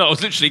 I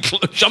was literally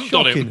jumped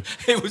on him.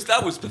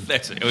 That was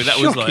pathetic. That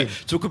was like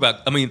talk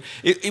about.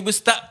 It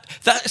was that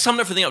summed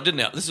everything up,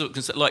 didn't it? This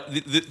is like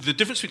the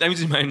difference between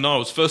Ainsley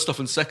Maitland-Niles first half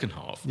and second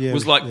half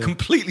was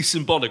completely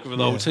symbolic of the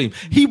whole team.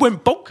 He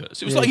went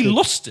bonkers. It was like he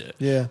lost it.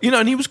 Yeah.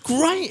 And he was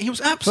great. He was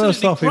absolutely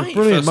first half, great. He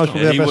was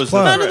brilliant. He was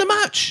the man of the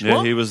match.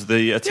 Yeah, he was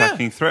the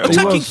attacking threat.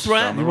 Attacking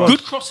threat, He was.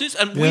 good crosses,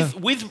 and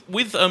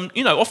with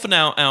often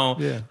our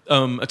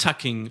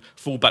attacking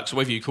fullbacks, or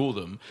whatever you call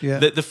them,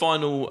 the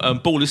final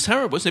ball is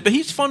terrible, isn't it? But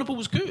his final ball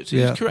was good. He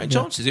was creating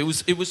chances.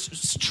 It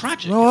was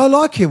tragic. No, I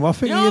like him. I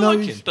think I like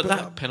him, but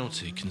that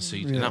penalty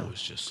conceded, that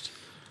was just.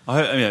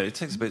 I mean, it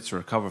takes a bit to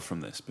recover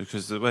from this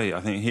because the way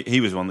I think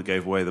he was the one that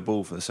gave away the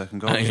ball for the second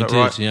goal. He did,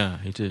 right?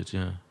 he did.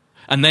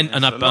 And then,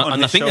 and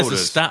I think there's a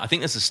stat. I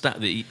think there's a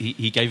stat that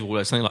he gave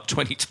away something like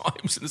 20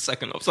 times in the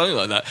second half, something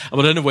like that.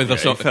 I don't know whether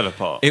he fell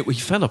apart. He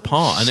fell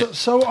apart,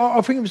 so I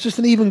think it was just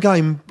an even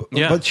game.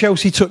 But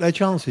Chelsea took their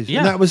chances,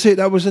 and that was it.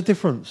 That was the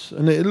difference.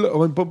 And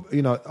ultimately,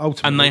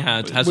 and they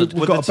had Hazard.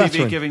 With the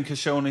TV giving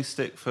Koscielny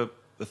stick for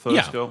the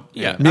first goal.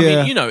 Yeah. I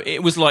mean,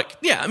 it was like,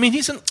 I mean,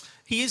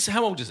 he is.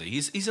 How old is he?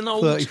 He's an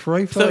old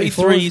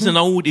 33. He's an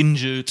old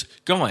injured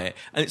guy,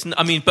 and it's.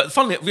 I mean, but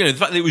funnily, the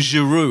fact that it was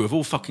Giroud of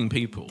all fucking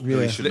people,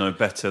 he should know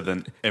better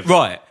than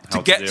everyone. Right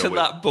to get to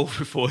that ball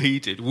before he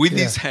did with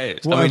his head.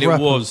 I mean, it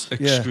was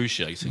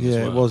excruciating. Yeah, as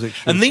well. It was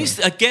excruciating. And these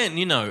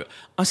again,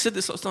 I said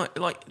this last night.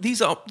 Like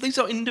these are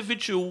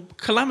individual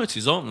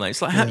calamities, aren't they?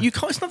 It's like you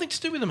can't. It's nothing to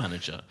do with the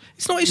manager.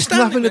 It's not his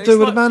standing. Nothing to do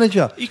with the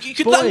manager. You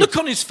could that look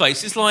on his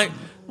face. It's like.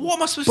 What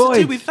am I supposed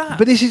to do with that?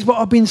 But this is what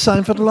I've been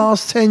saying for the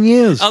last 10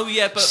 years. Oh,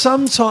 yeah, but...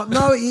 Sometimes...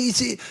 No, it's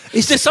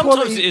the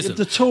sometimes it isn't.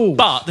 The tool.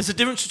 But there's a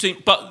difference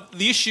between... But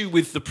the issue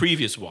with the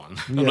previous one,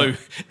 I know,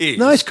 is...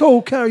 No, it's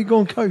cool. Carry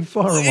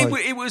fire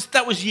away.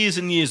 That was years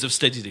and years of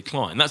steady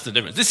decline. That's the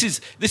difference.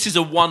 This is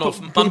a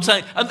one-off... I'm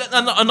saying...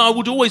 And I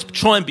would always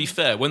try and be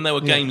fair. When there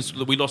were games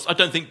that we lost, I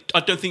don't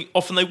think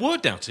often they were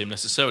down to him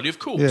necessarily, of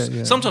course.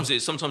 Sometimes it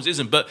is, sometimes it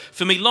isn't. But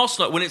for me, last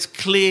night, when it's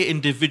clear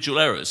individual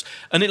errors,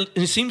 and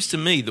it seems to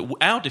me that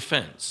our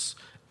defence...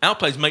 Our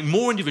players make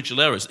more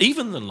individual errors,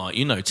 even than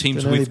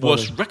teams with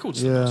worse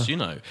records than us.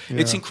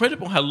 It's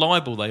incredible how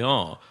liable they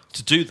are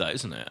to do that,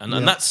 isn't it?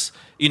 And that's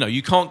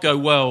you can't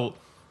go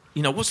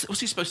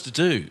what's he supposed to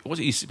do? What's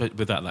he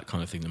without that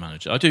kind of thing? The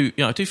manager, I do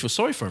feel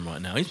sorry for him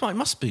right now. He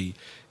must be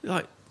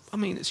like, I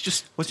mean, it's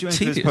just. What do you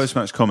think of his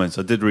post-match comments?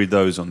 I did read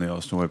those on the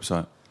Arsenal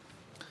website.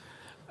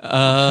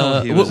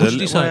 What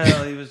did he say?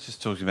 Well, he was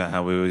just talking about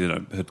how we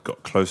had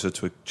got closer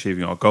to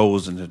achieving our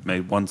goals and had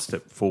made one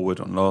step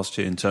forward on last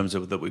year in terms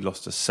of that we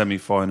lost a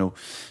semi-final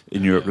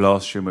in Europe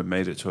last year and we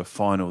made it to a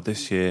final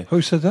this year.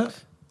 Who said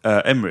that?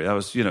 Emery. That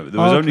was there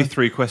was only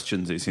 3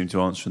 questions that he seemed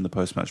to answer in the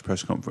post-match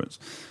press conference.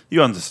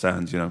 You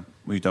understand,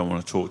 we don't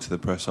want to talk to the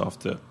press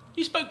after.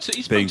 He spoke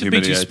to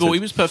BT Sport. He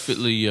was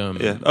perfectly.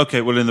 Okay.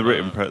 Well, in the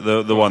written press,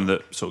 the one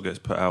that sort of gets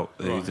put out,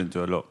 he didn't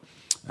do a lot.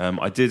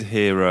 I did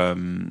hear.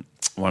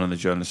 One of the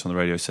journalists on the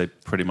radio say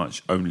pretty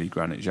much only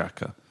Granit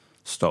Xhaka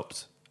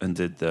stopped and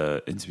did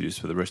the interviews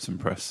for the written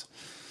press.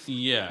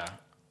 Yeah,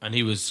 and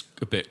he was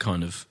a bit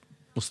kind of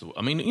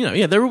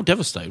they're all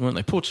devastated, weren't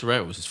they? Poor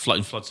Torreira was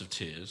flooding floods of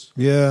tears.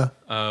 Yeah.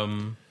 Fair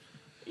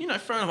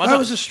enough. That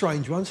was a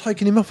strange one,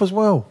 taking him off as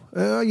well.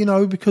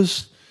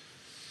 Because.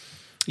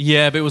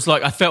 Yeah, but it was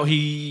like I felt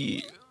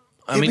he.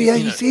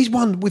 He's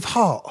one with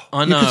heart.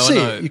 I know. You can see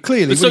it. You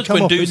clearly. But so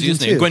Guendouzi,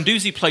 isn't he?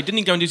 Guendouzi played. Didn't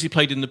he? Guendouzi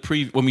played in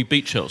the when we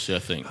beat Chelsea, I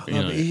think.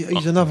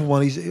 He's another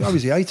one. He's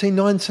 18,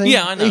 19?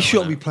 Yeah, I know. He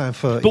shouldn't be playing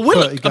 30. But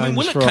Willock came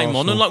Arsenal.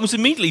 on and was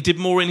immediately did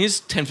more in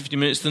his 10-15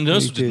 minutes than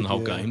Nurse did in the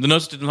whole game. The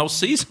Nurse did in the whole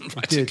season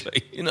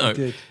practically.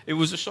 It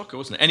was a shocker,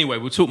 wasn't it? Anyway,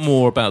 we'll talk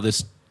more about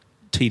this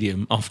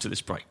tedium after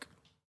this break.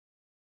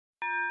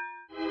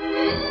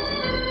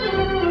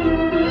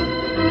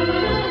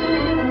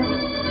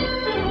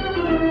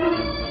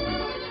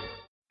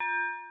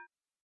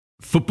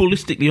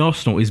 Footballistically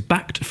Arsenal is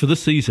backed for the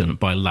season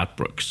by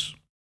Ladbrokes.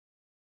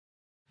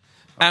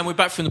 And we're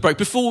back from the break.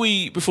 Before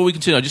we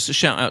continue, just a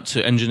shout out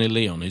to Engineer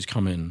Leon, who's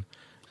come in.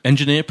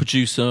 Engineer,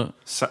 producer...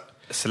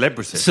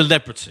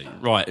 Celebrity,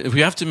 right.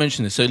 We have to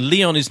mention this. So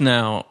Leon is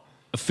now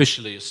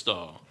officially a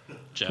star,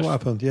 Jeff. What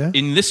happened,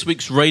 In this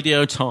week's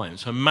Radio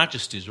Times, Her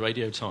Majesty's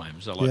Radio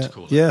Times, I like to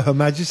call it. Yeah, Her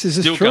Majesty's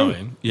is still true.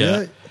 Going,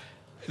 yeah.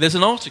 There's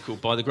an article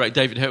by the great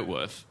David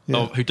Hetworth,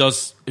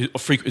 is a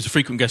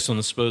frequent guest on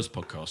the Spurs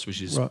podcast,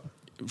 which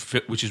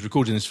is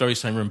recorded in this very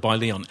same room by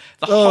Leon.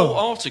 The whole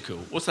article...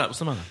 What's that? What's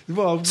the matter?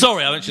 Well,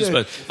 sorry, I mentioned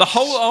Spurs. The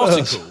whole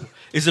article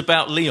is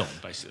about Leon,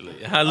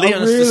 basically. How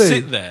Leon has to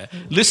sit there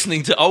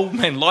listening to old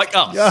men like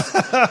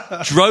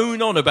us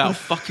drone on about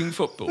fucking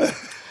football.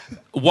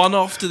 One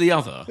after the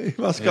other. He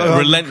must go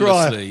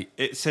relentlessly.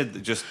 It said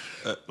that just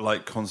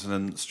like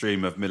constant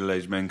stream of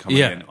middle-aged men coming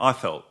in. I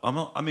felt.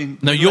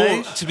 No,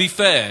 you're. To be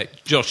fair,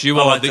 Josh, you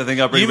are. I think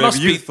I bring a bit of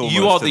youth.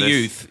 You are the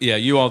youth. Yeah,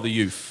 you are the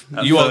youth.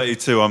 At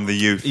 32, I'm the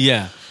youth.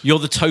 Yeah, you're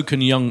the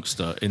token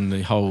youngster in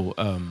the whole.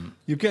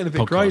 You're getting a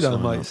bit grey, though,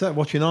 mate. Is that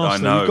watching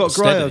Arsenal? I know. You've got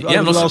grey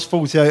over the last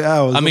 48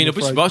 hours. I mean,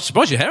 I'm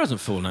surprised your hair hasn't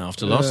fallen out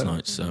after last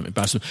night's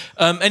embarrassment.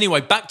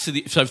 Anyway, back to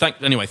the.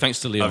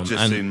 Thanks to Leon. I've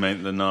just seen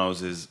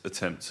Maitland-Niles'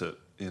 attempt at.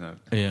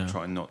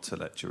 Trying not to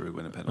let Giroud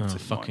win a penalty.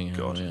 Fucking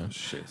hell,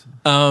 shit.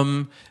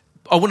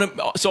 I want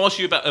to ask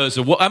you about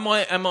Ozil. What am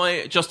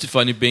I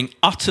justified in being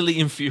utterly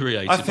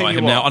infuriated by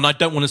him now, and I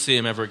don't want to see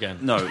him ever again?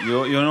 No,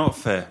 you're not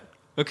fair.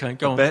 Okay,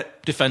 go on.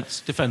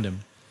 Defend him.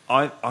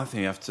 I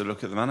think you have to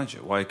look at the manager.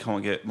 Why he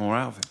can't get more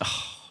out of him?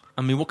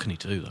 I mean, what can he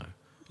do though?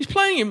 He's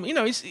playing him. You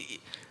know,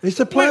 It's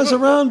the players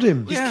around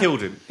him. He's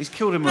killed him. He's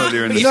killed him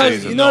earlier in the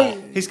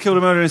season. He's killed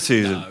him earlier in the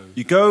season.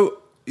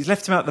 He's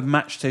left him out of the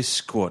matchday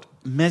squad.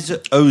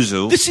 Mesut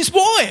Ozil. This is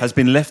why has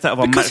been left out of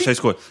our matchday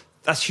squad.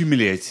 That's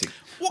humiliating.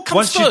 What comes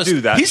Once first? you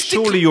do that,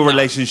 surely your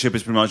relationship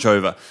is pretty much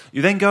over.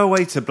 You then go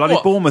away to bloody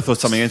Bournemouth or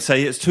something and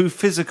say it's too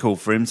physical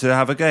for him to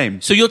have a game.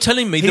 So you're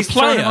telling me He's the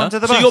player? thrown him under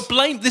the so bus. you're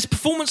blaming this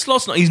performance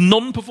last night? His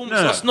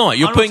non-performance last night.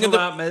 You're I'm putting not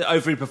talking about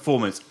over his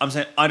performance. I'm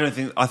saying I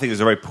think there's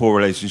a very poor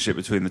relationship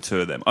between the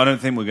two of them. I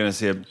don't think we're going to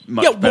see a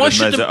much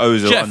better Mesut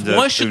Ozil under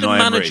why should the Unai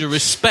manager Emery.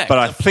 respect But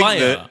I a think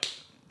player that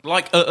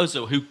like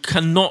Ozil who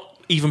cannot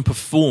even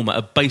perform at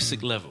a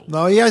basic level?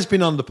 No, he has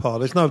been under par.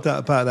 There's no doubt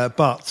about that.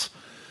 But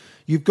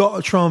you've got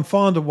to try and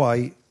find a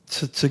way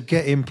to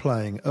get him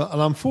playing.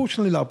 And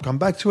unfortunately, I'll come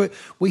back to it,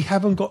 we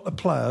haven't got the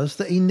players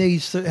that he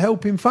needs to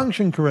help him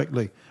function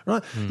correctly.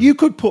 Right? You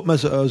could put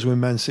Mesut Ozil in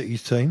Man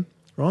City's team.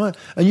 Right,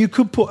 and you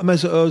could put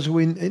Mesut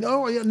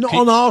Ozil not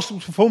on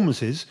Arsenal's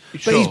performances,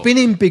 but he's been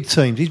in big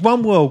teams. He's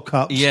won World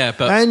Cups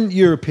and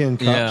European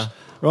Cups,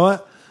 right?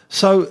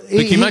 So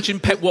can you imagine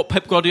what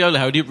Pep Guardiola,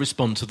 how would he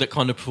respond to that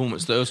kind of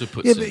performance that Ozil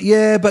puts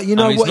in? But you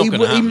know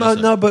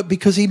what? But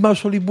because he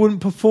most probably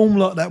wouldn't perform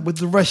like that with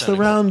the rest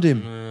around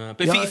him.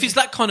 But if he's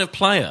that kind of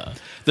player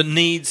that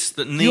needs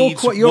your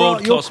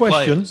world-class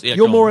question, players,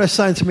 you're more or less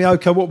saying to me,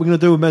 okay, what we're going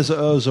to do with Mesut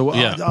Ozil?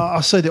 Yeah.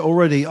 I said it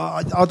already.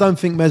 I don't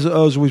think Mesut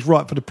Ozil is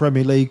right for the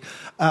Premier League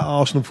at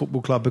Arsenal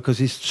Football Club because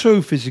he's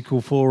too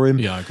physical for him.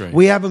 Yeah, I agree.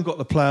 We haven't got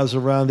the players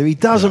around him. He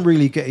doesn't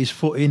really get his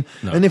foot in.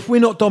 No. And if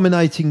we're not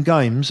dominating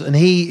games and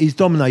he is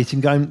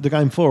dominating the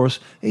game for us,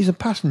 he's a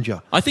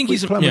passenger. I think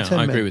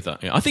I agree with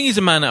that. Yeah. I think he's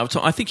a man out of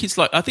time. I think it's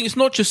it's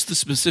not just the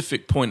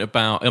specific point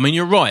about. I mean,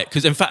 you're right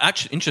because in fact,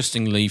 actually,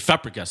 interestingly,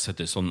 Fabregas said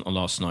this on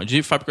last night. Did you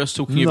hear Fabregas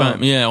talking about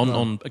him? Yeah,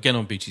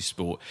 on BT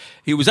Sport.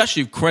 He was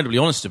actually incredibly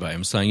honest about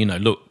him, saying,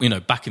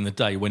 back in the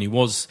day when he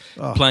was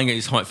playing at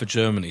his height for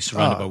Germany,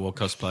 surrounded by world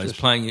class players,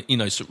 playing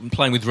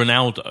with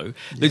Ronaldo,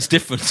 it's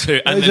different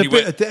to. And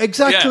then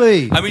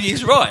exactly. Yeah. I mean,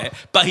 he's right,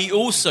 but he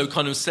also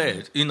kind of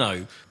said,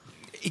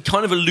 he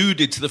kind of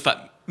alluded to the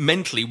fact.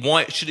 Mentally,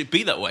 why should it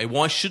be that way?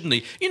 Why shouldn't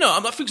he?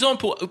 For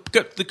example,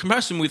 the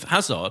comparison with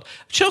Hazard,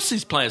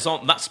 Chelsea's players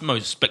aren't that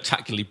most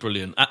spectacularly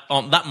brilliant,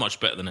 aren't that much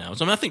better than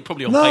ours. I mean, I think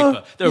probably on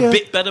paper they're a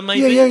bit better,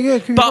 maybe. Yeah,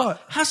 but right.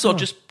 Hazard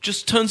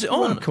just turns it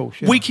on, of course,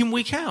 week in,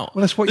 week out.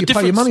 Well, that's what you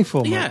pay your money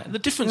for, mate. Yeah, the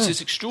difference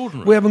is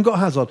extraordinary. We haven't got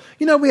Hazard.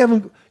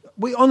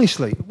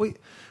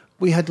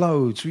 We had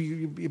loads.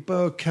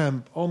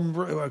 Bergkamp,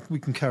 we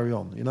can carry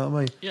on. You know what I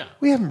mean? Yeah.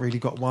 We haven't really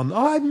got one.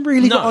 I haven't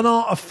really got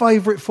a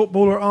favourite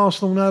footballer at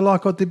Arsenal now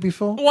like I did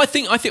before. Well, I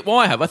think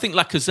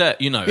Lacazette,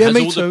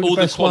 has all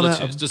the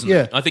qualities, doesn't he?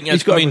 I think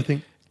he's got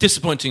everything.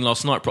 Disappointing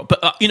last night, but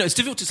it's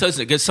difficult to say,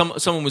 isn't it? Because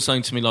someone was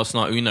saying to me last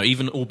night,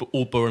 even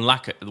Orba and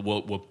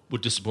Lacazette were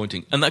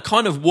disappointing, and they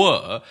kind of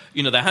were.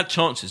 They had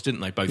chances,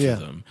 didn't they? Both of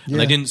them, and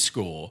they didn't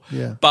score.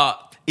 Yeah.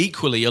 But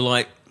equally, you're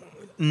like.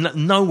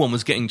 No one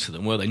was getting to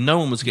them, were they? No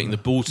one was getting the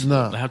ball to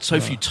them. They had so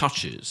few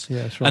touches.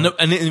 Yeah, that's right.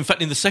 And in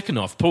fact, in the second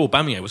half, Paul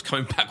Aubameyang was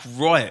coming back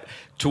right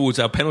towards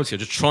our penalty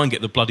to try and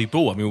get the bloody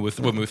ball. I mean,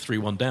 when we were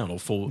 3-1 down or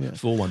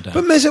 4-1 down.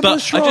 But Mesut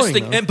was trying. I just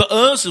think, but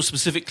Ozil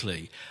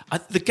specifically,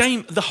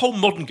 the whole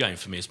modern game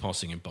for me is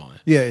passing him by.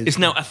 Yeah, it's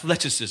now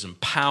athleticism,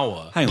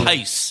 power,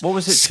 pace. What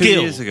was it skill.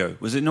 2 years ago?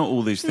 Was it not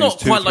all these things? Not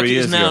quite like it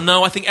is now. Ago?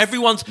 No, I think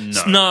everyone's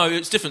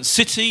it's different.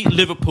 City,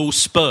 Liverpool,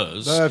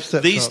 Spurs.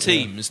 These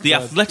teams, the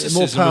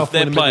athleticism of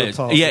their players.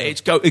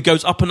 It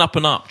goes up and up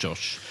and up,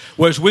 Josh.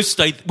 Whereas we've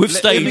stayed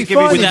without Let me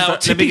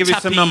give you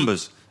some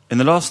numbers. In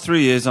the last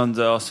 3 years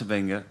under Arsene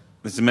Wenger,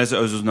 this is Mesut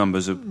Ozil's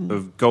numbers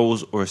of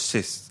goals or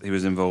assists he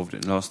was involved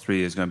in the last 3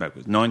 years going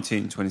backwards.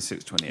 19,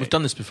 26, 28. We've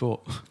done this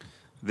before.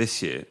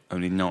 This year,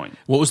 only 9.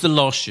 What was the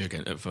last year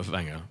again for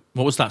Wenger?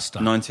 What was that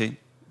stat? 19.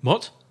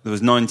 What? There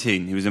was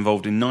 19. He was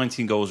involved in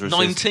 19 goals or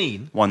assists.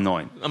 19?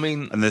 1-9. I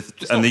mean, and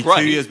the great.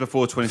 2 years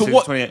before,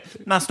 26, 28.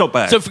 That's not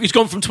bad. So he's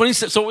gone from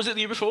 26. So what was it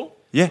the year before?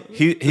 Yeah,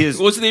 he is.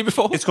 What was it the year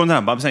before? It's gone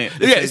down, but I'm saying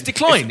it's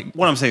declining.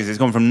 What I'm saying is it's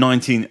gone from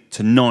 19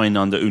 to 9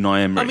 under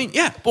Unai Emery. I mean,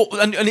 yeah,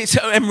 and it's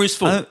Emery's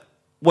fault.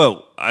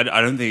 I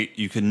don't think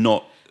you can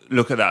not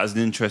look at that as an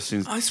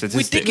interesting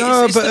statistic.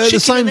 No, but at the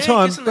same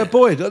time,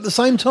 Boyd, at the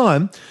same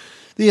time,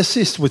 the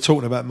assist we're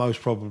talking about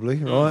most probably,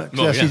 right?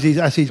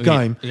 That's his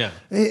game. Yeah.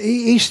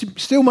 He's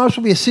still most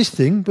probably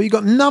assisting, but you've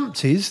got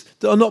numpties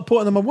that are not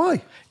putting them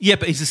away. Yeah,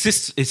 but his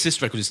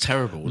assist record is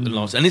terrible. The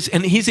last, and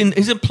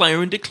he's a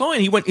player in decline.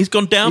 He's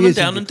gone down and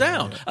down and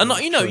down. Yeah,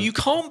 and you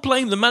can't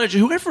blame the manager,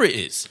 whoever it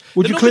is.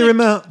 Would you clear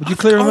him out?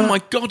 Oh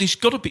my God, he's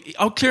got to be.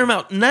 I'll clear him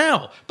out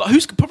now. But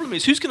the problem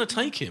is, who's going to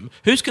take him?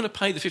 Who's going to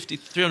pay the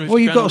 350? Well,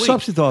 you've got to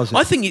subsidise it.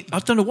 I think I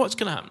don't know what's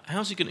going to happen.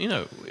 How's he going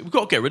to? We've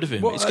got to get rid of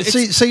him. Well,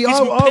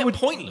 I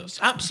would. pointless.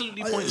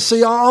 Absolutely pointless.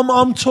 See,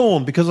 I'm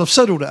torn because I've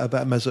said all that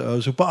about Mesut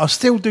Ozil, but I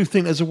still do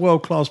think there's a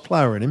world-class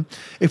player in him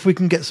if we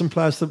can get some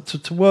players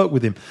to work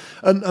with him.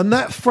 And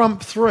that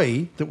front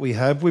three that we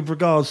have with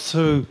regards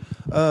to,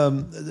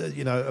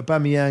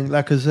 Aubameyang,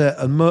 Lacazette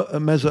and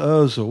Mesut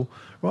Ozil,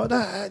 right,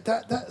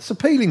 that's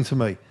appealing to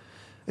me.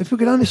 If we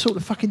could only sort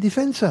the fucking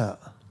defence out.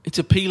 It's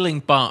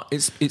appealing, but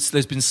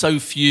there's been so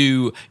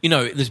few,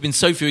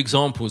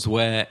 examples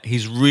where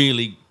he's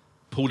really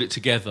pulled it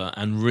together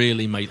and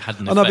really had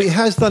an effect. I know, but he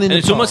has done in the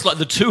past. past. Almost like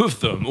the two of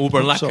them, Auba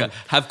and Laka,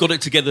 have got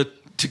it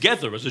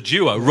together as a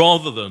duo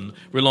rather than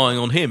relying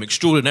on him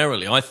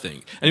extraordinarily, I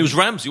think. And it was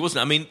Ramsey, wasn't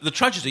it? I mean, the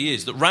tragedy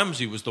is that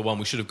Ramsey was the one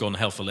we should have gone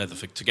hell for leather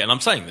to get. And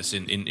I'm saying this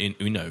in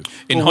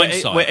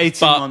hindsight. We're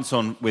 18 months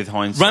on with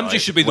hindsight. Ramsey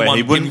should be the one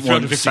he wouldn't giving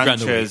want 350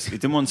 grand a Sanchez. week. He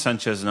didn't want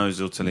Sanchez and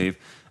Ozil to leave,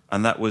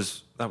 and that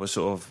was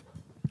sort of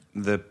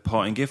the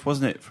parting gift,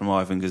 wasn't it, from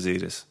Ivan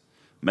Gazidis,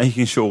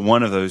 making sure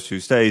one of those two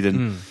stayed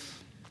and.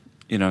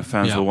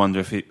 Fans will wonder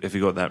if he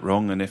got that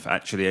wrong, and if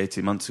actually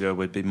 18 months ago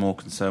we'd be more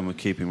concerned with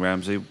keeping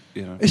Ramsey.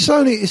 It's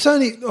only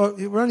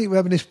we're only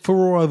having this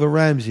furore over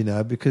Ramsey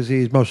now because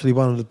he's mostly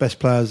one of the best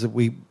players that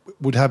we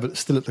would have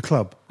still at the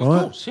club,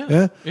 right? Of course,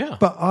 yeah.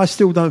 But I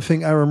still don't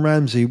think Aaron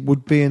Ramsey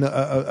would be in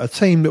a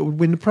team that would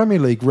win the Premier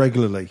League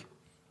regularly.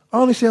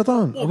 Honestly, I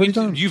don't. I really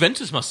don't.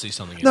 Juventus must see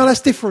something in No, it.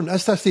 that's different.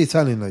 That's the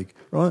Italian league,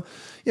 right?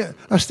 Yeah,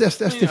 that's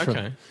different.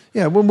 Okay.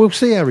 Yeah, we'll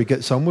see how he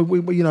gets on.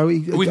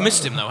 We've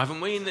missed him though,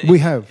 haven't we? We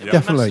have,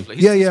 definitely. Massively.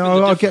 He's been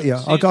I the get you.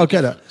 difference. I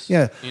get it.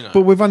 Yeah,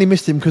 but we've only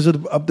missed him because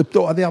of the other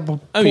poor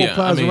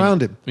players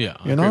around him. Yeah,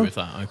 I agree with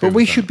that. But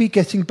we should be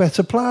getting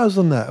better players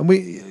than that. And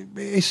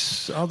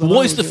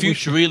what is the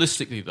future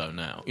realistically though?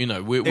 Now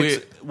we're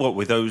what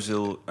with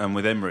Ozil and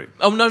with Emery.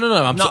 Oh no!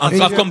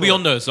 I've gone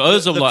beyond Ozil.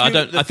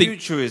 Ozil, the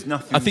future is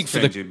nothing. I think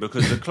changing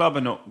because the club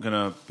are not going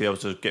to be able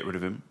to get rid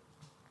of him.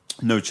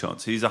 No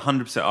chance. He's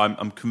 100%.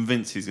 I'm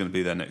convinced he's going to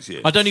be there next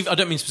year. I don't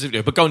mean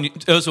specifically, but go on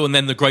Ozil and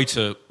then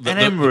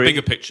the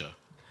bigger picture.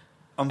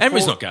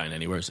 Emery's not going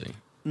anywhere, is he?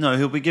 No,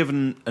 he'll be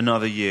given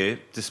another year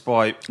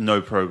despite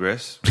no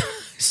progress.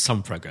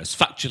 Some progress,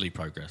 factually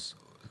progress.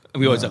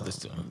 We always have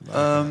this. We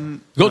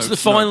got to the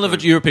final of a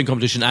European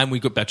competition and we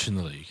got better in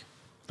the league.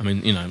 I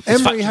mean,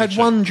 Emery had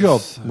one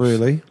job,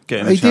 really.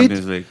 Getting the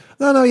Champions League.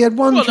 No, he had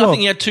one job. I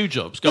think he had two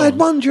jobs. He had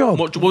one job.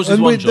 What was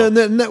his one job?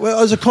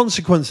 As a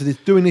consequence of this,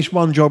 doing this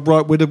one job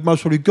right, we'd have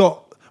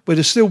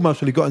still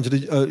mostly got into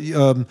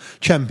the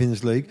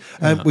Champions League,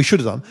 and we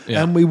should have done,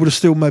 and we would have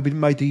still maybe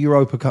made the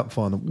Europa Cup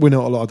final. We're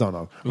not a lot, I don't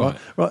know.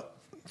 Right.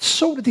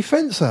 Sort the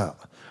defence out.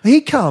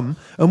 He come,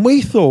 and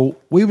we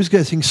thought we was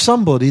getting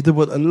somebody that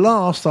would at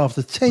last,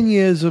 after 10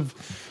 years of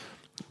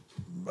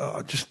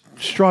just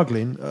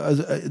struggling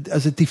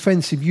as a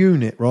defensive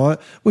unit, right?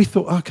 We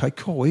thought, okay,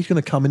 cool, he's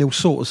going to come and he'll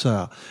sort us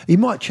out. He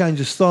might change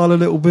the style a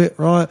little bit,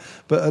 right?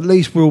 But at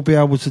least we'll be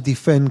able to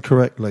defend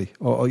correctly.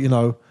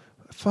 Or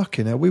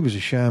fucking hell, we was a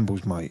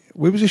shambles, mate.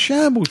 We was a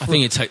shambles. I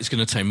think it's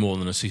going to take more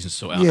than a season to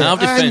sort out. Yeah, our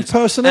defense, and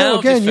personnel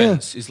again,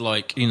 defense is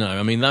like,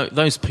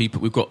 those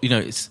people we've got,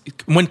 it's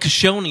when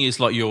Koscielny is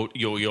like your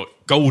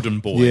golden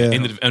boy,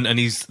 and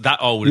he's that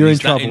old, you're and he's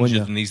in trouble, that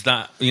injured, and he's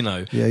that,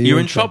 you're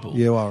in trouble.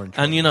 You are in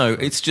trouble.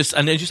 And it's just,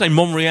 and as you say,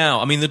 Monreal.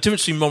 I mean, the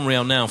difference between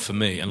Monreal now for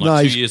me and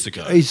 2 years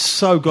ago, he's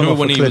so gone off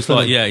when the he cliff,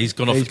 was like, he's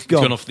gone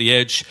off the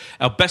edge.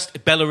 Our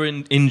best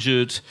Bellerin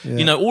injured.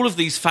 Yeah. All of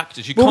these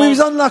factors. He was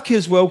unlucky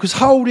as well because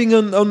Holding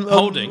and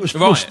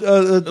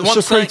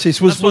Socrates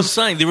was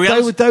saying. The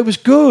reality, they was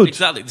good.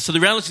 Exactly. So the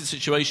reality of the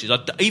situation is,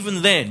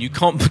 even then, you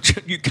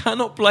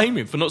cannot blame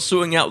him for not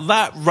sorting out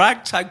that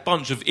ragtag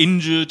bunch of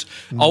injured,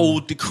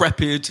 old,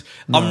 decrepit,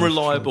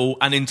 unreliable,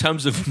 and in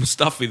terms of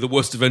Mustafi, the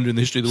worst defender in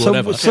the history of the world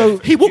ever.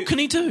 What can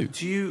he do?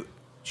 Do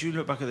you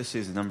look back at this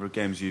season, the number of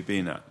games you've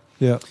been at?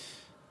 Yeah.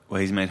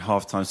 Where he's made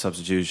half-time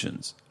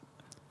substitutions.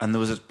 And there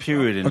was a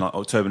period in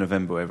October,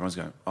 November where everyone's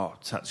going,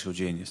 tactical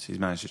genius, he's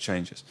managed to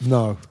change us.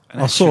 No,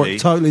 and I saw it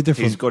totally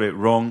different. He's got it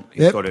wrong,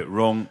 he's got it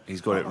wrong.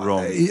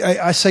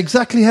 I say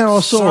exactly how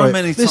I saw it. So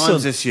many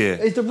times this year.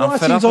 The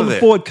writing's on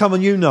the board,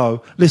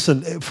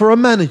 listen, for a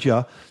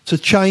manager to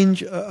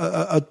change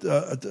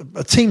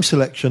a team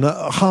selection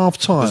at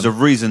half-time. There's a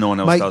reason no one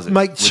else does it.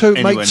 Make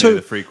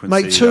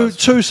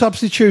two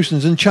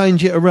substitutions and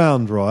change it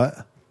around, right?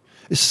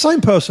 It's the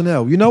same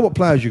personnel. You know what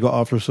players you got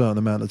after a certain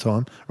amount of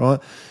time, right?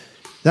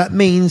 That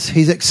means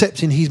he's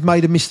accepting he's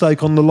made a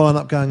mistake on the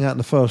lineup going out in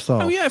the first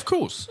half. Oh yeah, of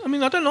course. I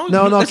mean, I don't know.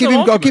 No, I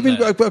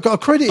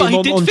credit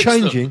him on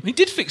changing. He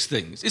did fix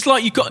things. It's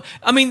like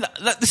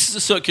this is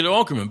a circular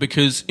argument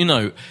because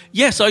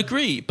yes, I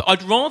agree, but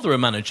I'd rather a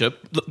manager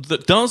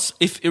that does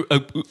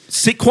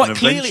see quite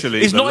clearly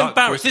is not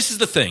embarrassed. This is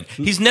the thing.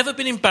 He's never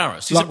been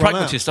embarrassed. He's a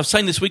pragmatist. I've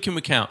saying this week in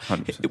week out.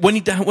 100%.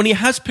 When he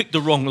has picked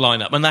the wrong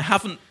lineup and they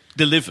haven't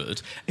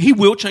delivered, he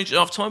will change it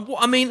after time.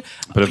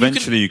 But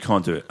eventually you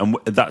can't do it. And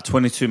that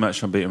 22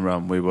 match unbeaten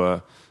run, we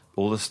were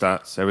all the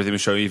stats, everything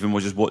was showing. Even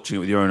just watching it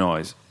with your own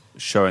eyes,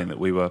 showing that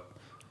we were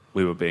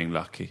being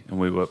lucky and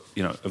we were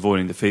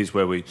avoiding defeats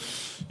where we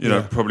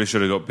probably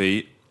should have got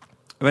beat.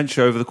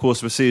 eventually over the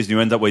course of a season, you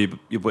end up where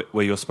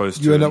you're supposed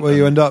to. You end up where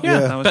you end up.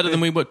 Yeah, Yeah, better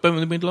than we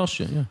did last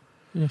year. Yeah,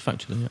 yeah,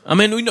 factually. Yeah. I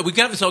mean, we can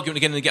have this argument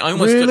again and again. I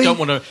almost Really? don't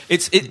want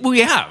to. We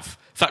have.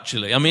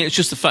 Factually, I mean, it's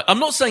just the fact. I'm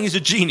not saying he's a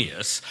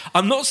genius.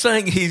 I'm not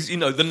saying he's,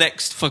 the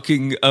next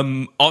fucking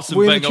Arsene We're in the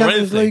Wenger or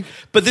Champions anything. League.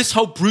 But this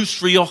whole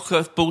Bruce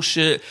Rioja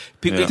bullshit.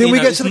 People, Didn't we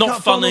get it's to the not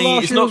cup final funny.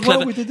 last It's year not as well?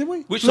 clever. We did, didn't we?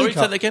 Which, sorry, League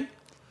say Cup. that again.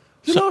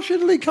 Did last year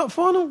the League Cup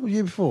final? Or the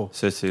year before?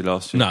 City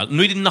last year. No,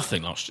 we did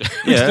nothing last year.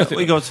 Yeah,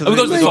 we got to the we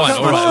got to the League final. Cup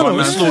All right, final, we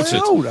were yeah. slaughtered.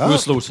 Hold up. We were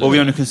slaughtered. Well, we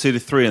only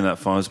conceded 3 in that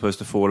final as opposed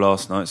to 4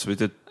 last night, so we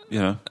did,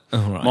 right.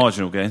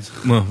 marginal gains.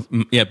 Well,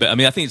 yeah, but I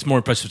mean, I think it's more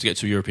impressive to get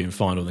to a European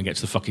final than get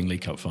to the fucking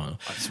League Cup final.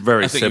 It's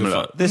very I think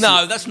similar.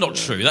 No, that's not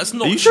true. That's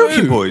not Are you true.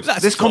 joking, boys?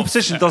 That's This not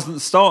competition fair. doesn't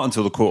start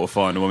until the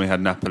quarter-final when we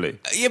had Napoli.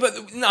 Yeah,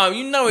 but no,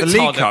 The it's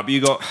League hard. Cup, you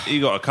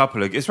got a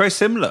couple of... It's very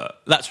similar.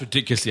 That's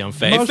ridiculously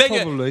unfair. Most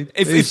probably.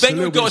 If It's a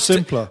Wenger little bit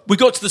simpler. we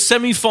got to the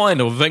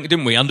semi-final,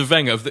 didn't we? Under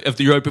Wenger of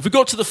the Europa. If we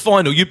got to the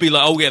final, you'd be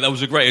like, "Oh yeah, that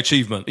was a great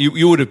achievement."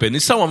 You would have been.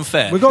 It's so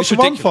unfair. We got It's to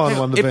one ridiculous.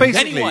 final under It Wenger.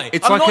 basically, Anyway,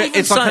 it's I'm like not a, even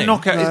it's like a saying-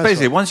 knockout. No, It's that's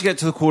basically right. once you get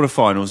to the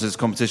quarter-finals, there's a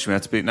competition. We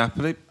had to beat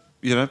Napoli.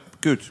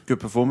 Good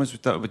performance.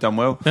 We've done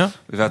well. Yeah.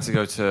 We've had to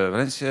go to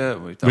Valencia.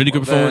 We've done Really well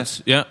good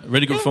performance. Yeah,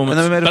 really good performance.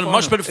 And then we made a But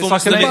much final. better It's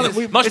performance like than an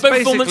the, eight- much it's better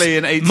basically performance.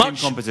 an 18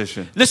 much,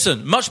 competition.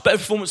 Listen, much better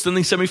performance than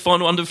the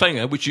semi-final under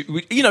Wenger, which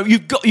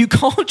you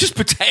can't just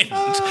pretend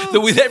that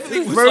with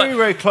everything was Very, like,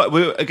 very close.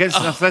 We were against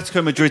an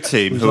Atletico Madrid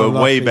team who are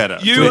unlucky. way better.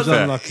 You to be are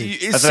fair. unlucky.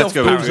 It's Atletico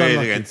self-parody. Madrid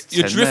unlucky. against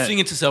You're Ten drifting men.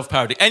 into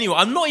self-parody. Anyway,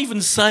 I'm not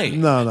even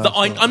saying No, that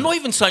I'm not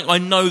even saying I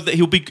know that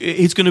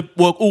he's going to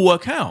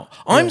work out.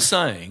 I'm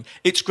saying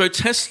it's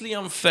grotesquely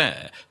unfair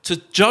to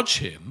judge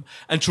him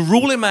and to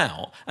rule him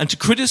out and to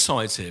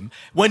criticise him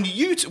when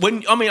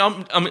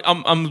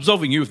I'm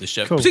absolving you of this,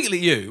 Jeff, Cool. particularly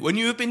you, when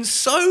you have been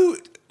so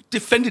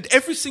defended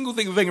every single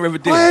thing Wenger ever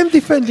did. I am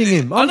defending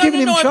him. I'm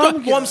giving him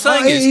time. What I'm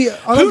saying is,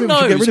 I who don't think we should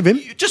knows? get rid of him.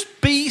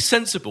 Just be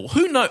sensible.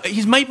 Who knows?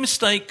 He's made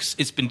mistakes.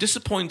 It's been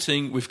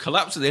disappointing. We've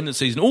collapsed at the end of the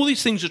season. All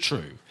these things are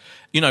true.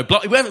 We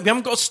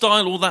haven't got a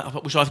style, all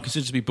that, which I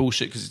consider to be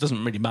bullshit because it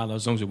doesn't really matter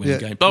as long as we win the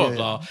game. Blah blah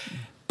blah.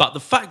 But the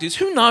fact is,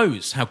 who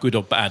knows how good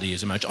or bad he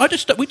is a manager?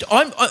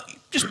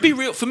 Just be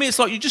real. For me, it's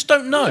like you just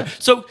don't know.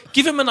 So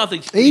give him another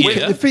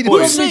year. defeat the We'll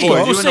Boys, see. you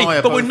and We'll see. I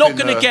are But we're both not in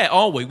going to the- get,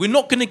 are we? We're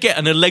not going to get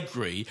an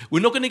Allegri.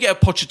 We're not going to get a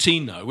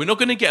Pochettino. We're not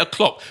going to get a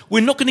Klopp.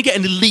 We're not going to get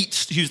an elite,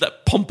 to use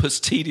that pompous,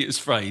 tedious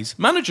phrase,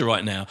 manager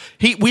right now.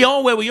 We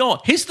are where we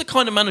are. He's the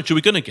kind of manager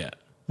we're going to get.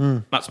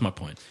 That's my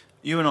point.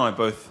 You and I are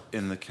both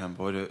in the camp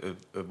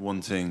of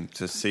wanting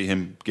to see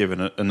him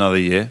given another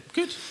year.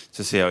 Good.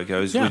 To see how it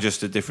goes. Yeah. We're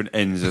just at different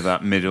ends of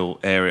that middle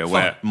area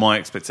where my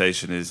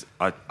expectation is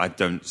I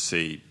don't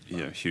see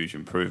huge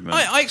improvement.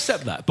 I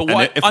accept that, but And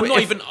why?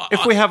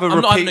 if we have a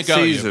I'm not having repeat go at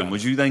you season, about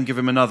would it. you then give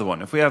him another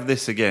one? If we have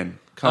this again,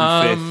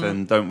 come fifth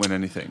and don't win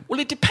anything. Well,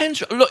 it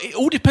depends. Look, it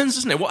all depends,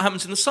 doesn't it? What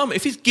happens in the summer?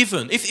 If he's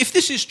given, if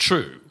this is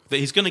true, that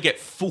he's going to get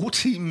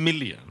 40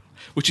 million,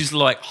 which is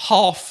like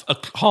half a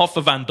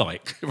Van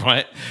Dijk,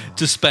 right,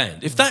 to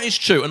spend. If that is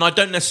true, and I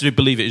don't necessarily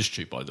believe it is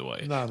true, by the way,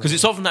 because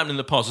it's often happened in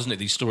the past, isn't it?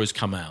 These stories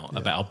come out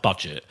about our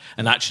budget,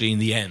 and actually, in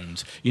the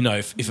end,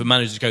 if a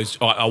manager goes,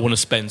 I want to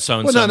spend so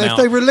and so Well, no, if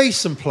they release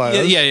some players,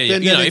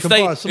 then If can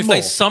they buy some if more.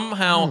 they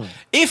somehow,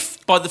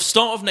 if by the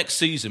start of next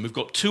season we've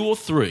got 2 or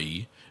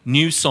 3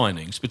 new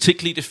signings,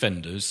 particularly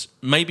defenders,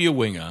 maybe a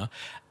winger,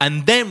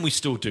 and then we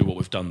still do what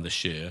we've done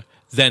this year,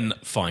 then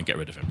fine, get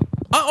rid of him.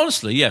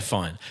 Honestly, yeah,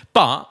 fine,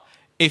 but.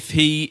 If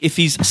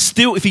he's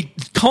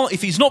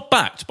not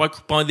backed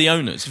by the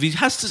owners, if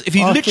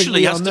he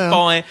literally has to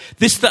buy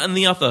this, that, and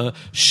the other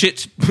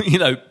shit,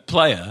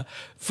 player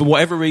for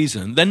whatever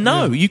reason, then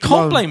no, you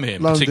can't blame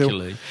him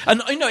particularly.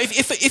 And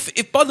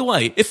if by the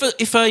way,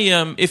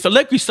 if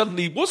Allegri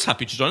suddenly was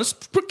happy to join us,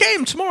 get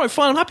him tomorrow.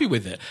 Fine, I'm happy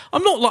with it.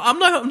 I'm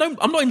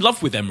not in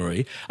love with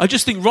Emery. I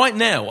just think right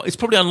now it's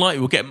probably unlikely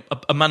we'll get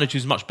a manager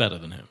who's much better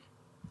than him.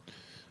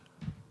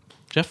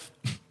 Jeff.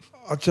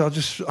 I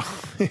just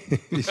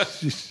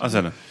I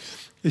don't know.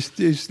 it's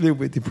a little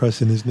bit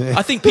depressing, isn't it?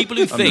 I think people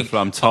who think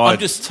I'm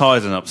tired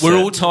and upset. We're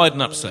all tired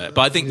and upset.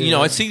 But I think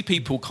I see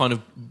people kind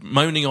of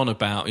moaning on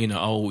about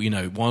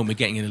why aren't we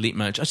getting an elite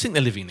manager? I think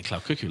they're living in the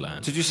cloud cuckoo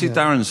land. Did you see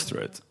Darren's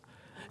thread?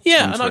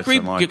 Yeah, and I agree.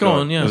 My Go God.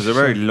 on, yeah. It was a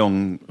very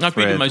long I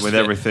agree thread most with of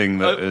it. everything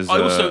that is I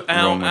also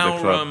wrong with the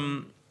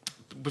club.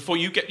 Before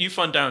you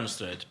find Darren's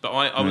thread, but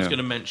I was going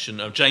to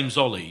mention James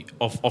Ollie,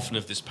 often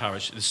of this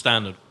parish, the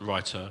Standard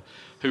writer,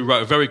 who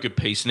wrote a very good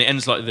piece, and it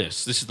ends like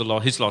this. This is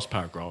his last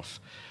paragraph.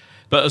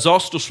 But as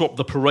Arsenal swap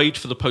the parade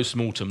for the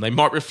post-mortem, they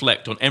might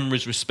reflect on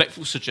Emery's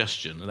respectful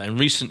suggestion that in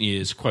recent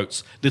years,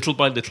 quotes, little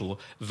by little,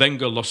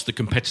 Wenger lost the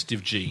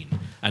competitive gene.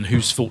 And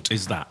whose fault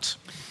is that?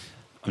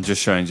 I'm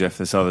just showing Jeff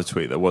this other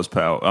tweet that was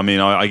put out. I mean,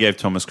 I gave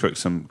Thomas Crook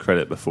some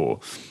credit before,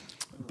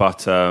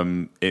 but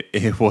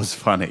it was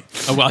funny.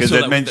 Oh, well, I because saw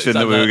they that- mentioned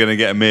that we that- were going to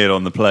get a meal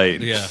on the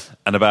plane. Yeah.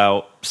 And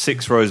about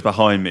 6 rows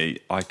behind me,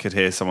 I could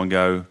hear someone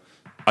go,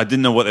 I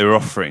didn't know what they were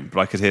offering, but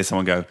I could hear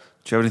someone go, do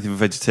you have anything for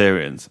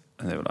vegetarians?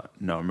 And they were like,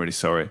 no, I'm really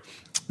sorry.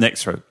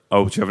 Next row,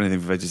 oh, do you have anything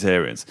for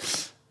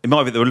vegetarians? It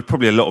might be there were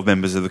probably a lot of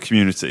members of the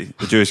community,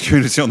 the Jewish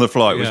community on the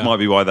flight, which Yeah. might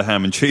be why the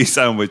ham and cheese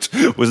sandwich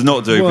was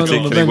not doing Weren't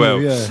on the particularly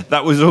menu, well. yeah.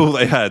 That was all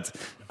they had,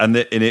 and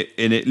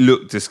it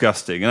looked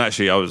disgusting. And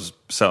actually, I was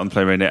sat on the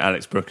plane near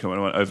Alex Brooker when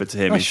I went over to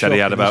him. That's He said he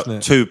had shocking, about isn't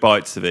it? 2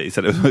 bites of it. He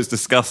said it was the most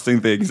disgusting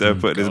thing he's ever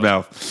put in his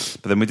mouth.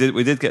 But then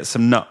we did get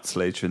some nuts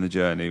later in the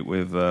journey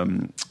with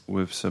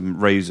some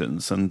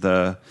raisins, and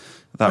that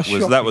That's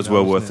was shocking, well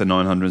though, worth the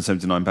isn't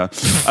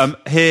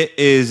 £979. Here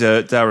is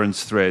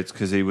Darren's thread,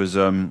 because he was.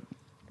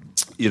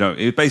 He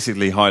was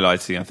basically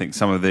highlighting, I think,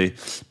 some of the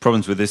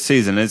problems with this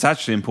season. And it's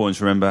actually important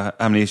to remember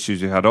how many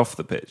issues we had off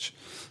the pitch,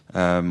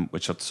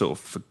 which I'd sort of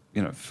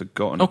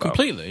forgotten about. Oh,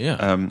 completely, yeah.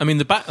 I mean,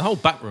 the whole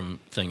backroom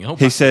thing.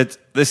 He said,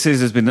 this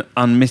season has been an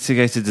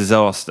unmitigated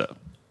disaster.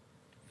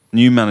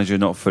 New manager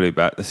not fully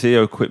back. The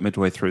CEO quit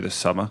midway through the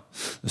summer.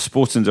 The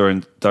sporting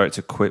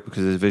director quit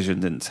because his vision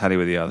didn't tally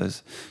with the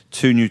others.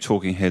 2 new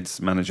talking heads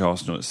manage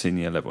Arsenal at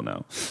senior level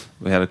now.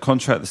 We had a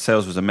contract. The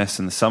sales was a mess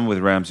in the summer with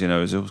Ramsey and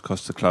Ozil. It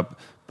cost the club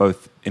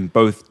in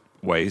both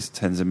ways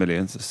tens of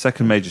millions. The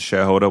second major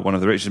shareholder, one of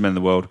the richest men in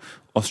the world,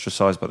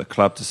 ostracised by the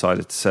club,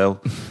 decided to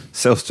sell.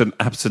 Sells to an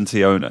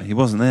absentee owner. He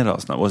wasn't there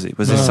last night, was he?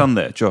 Was his son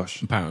there,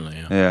 Josh? Apparently,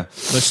 yeah. Yeah.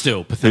 But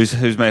still, pathetic.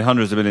 Who's made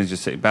hundreds of millions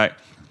just sitting back.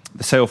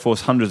 The sale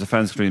forced hundreds of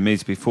fans, including me,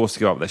 to be forced to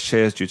give up their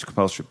shares due to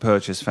compulsory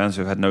purchase. Fans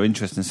who had no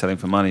interest in selling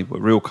for money were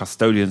real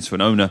custodians to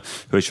an owner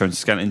who had shown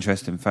scant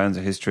interest in fans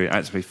of history and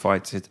actively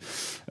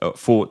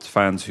fought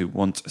fans who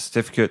want a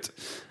certificate.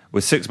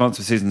 With 6 months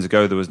of season to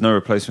go, there was no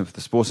replacement for the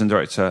sporting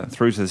director, and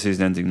through to the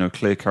season ending, no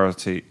clear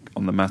clarity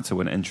on the matter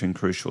when entering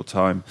crucial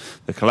time.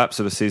 The collapse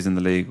of the season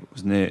in the league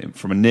was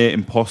from a near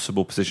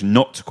impossible position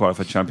not to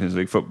qualify Champions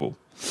League football.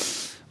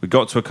 We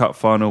got to a cup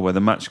final where the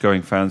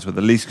match-going fans were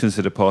the least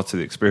considered part of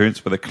the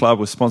experience, where the club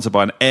was sponsored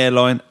by an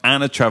airline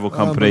and a travel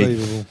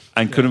company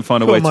and couldn't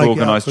find a way to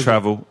organise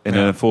travel in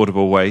an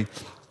affordable way,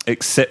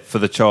 except for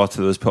the charter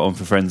that was put on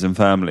for friends and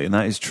family. And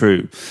that is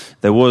true.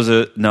 There was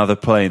another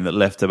plane that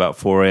left about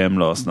 4 a.m.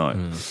 last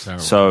night.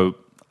 So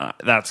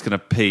that's going to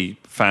pee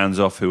fans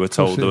off who were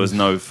told there was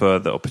no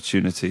further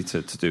opportunity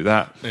to do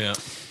that. Yeah.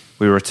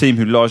 We were a team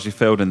who largely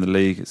failed in the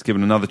league. It's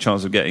given another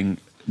chance of getting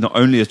not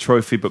only a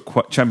trophy but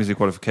Champions League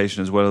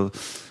qualification as well.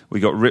 We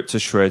got ripped to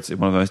shreds in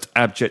one of the most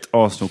abject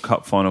Arsenal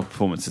Cup final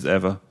performances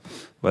ever,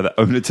 where the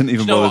owner didn't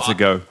even bother to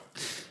go.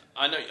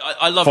 I know.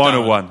 I love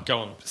Final Darren. one. Go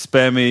on.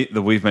 Spare me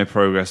the we've made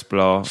progress,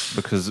 blah,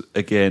 because,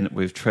 again,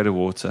 we've treaded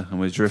water and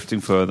we're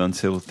drifting further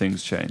until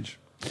things change.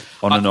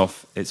 On and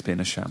off, it's been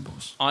a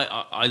shambles.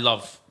 I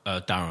love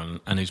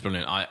Darren, and he's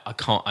brilliant. I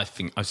can't. I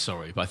think. I'm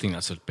sorry, but I think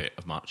that's a bit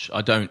of much.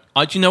 I don't.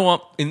 Do you know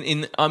what?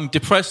 I'm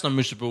depressed and I'm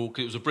miserable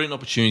because it was a brilliant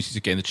opportunity to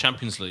get in the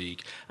Champions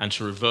League and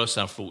to reverse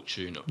our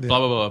fortune. Blah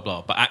blah blah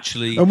blah. But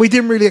actually, And we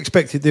didn't really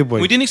expect it, did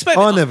we? we didn't expect.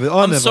 I it. never.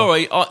 I'm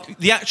sorry.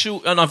 The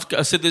actual, and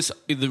I said this.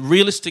 The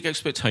realistic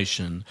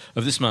expectation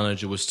of this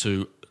manager was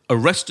to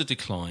arrest a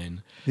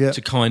decline,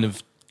 to kind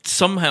of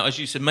somehow, as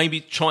you said, maybe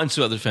try and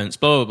sort out the defence.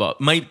 Blah blah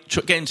blah. Maybe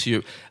get into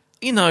you.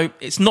 You know,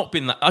 it's not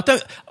been that.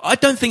 I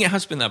don't think it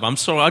has been that. But I'm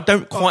sorry, I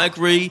don't quite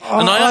agree.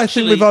 And I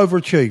think we've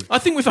overachieved. I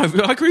think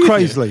I agree with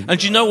Crazily. you. And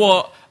do you know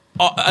what?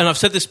 And I've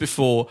said this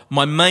before,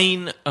 my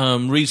main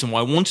reason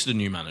why I wanted a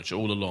new manager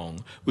all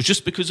along was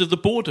just because of the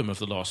boredom of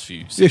the last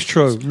few seasons. It's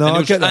true. No,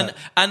 I get that.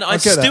 And I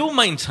still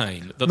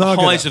maintain that the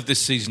highs of this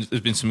season,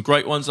 there's been some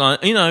great ones.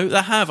 They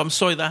have. I'm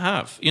sorry, they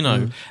have.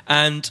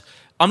 And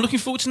I'm looking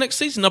forward to next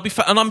season.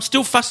 And I'm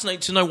still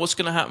fascinated to know what's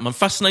going to happen. I'm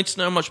fascinated to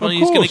know how much money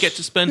he's going to get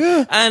to spend.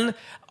 Yeah. And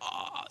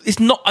it's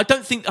not. I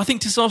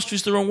think disaster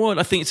is the wrong word.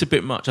 I think it's a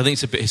bit much. I think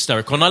it's a bit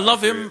hysterical. And I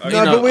love him.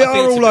 But we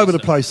are all over the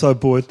place, though,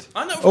 Boyd.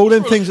 I know. All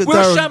them things that we're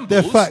a Darren, shambles.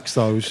 they're facts,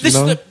 those.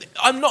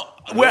 I'm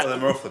not. A lot of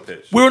them are off the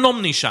pitch. We're an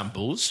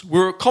omni-shambles.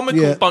 We're a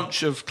comical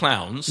bunch of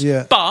clowns.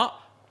 Yeah. But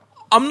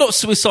I'm not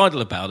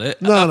suicidal about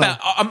it. No.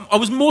 I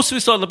was more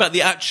suicidal about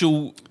the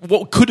actual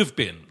what could have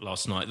been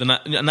last night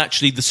and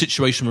actually the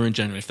situation we're in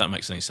generally, if that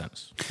makes any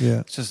sense.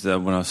 Yeah. It's just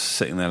when I was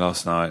sitting there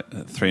last night,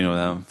 3-0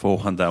 down,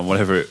 4-1 down,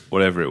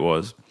 whatever it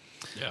was.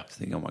 Yeah. I was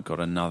thinking, oh my God,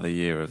 another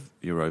year of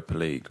Europa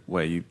League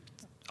where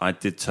I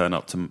did turn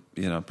up to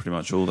pretty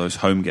much all those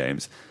home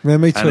games. Yeah,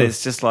 me too. And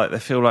it's just like they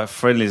feel like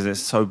friendlies, and it's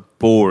so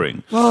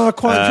boring. Oh, I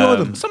quite enjoy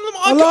them. Some of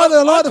them I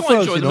like the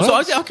Thursday them.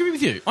 nights. So I agree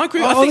with you. I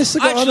agree. Honestly,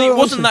 I think actually it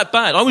wasn't that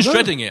bad. I was No.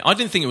 dreading it. I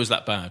didn't think it was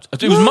that bad.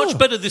 It was much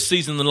better this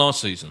season than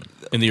last season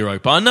in the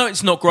Europa. I know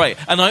it's not great.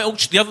 And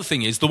the other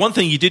thing is, the one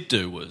thing you did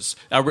do was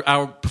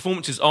our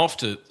performances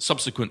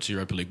subsequent to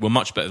Europa League were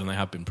much better than they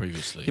had been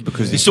previously. Yeah,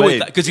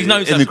 because he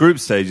knows in the group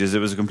stages it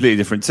was a completely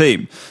different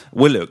team.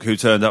 Willock, who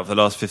turned up for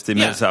the last 15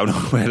 minutes out of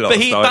nowhere last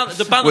night,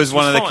 the balance was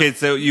one of the fine. kids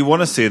that you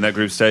want to see in that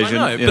group stage.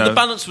 I know, but the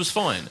balance was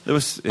fine. There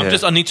was,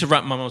 I need to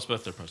wrap my mum's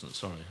birthday present.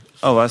 Sorry.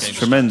 Oh, that's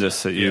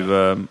tremendous that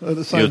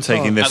you're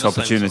taking this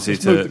opportunity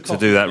to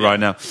do that right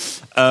now.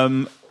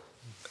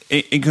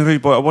 In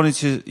conclusion, Boy,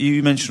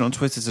 you mentioned on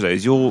Twitter today,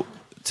 is your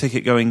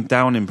ticket going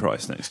down in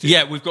price next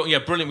year? Yeah,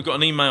 brilliant. We've got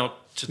an email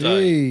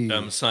today,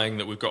 Hey. saying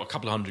that we've got a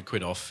couple of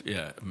 £100 off.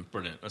 Yeah,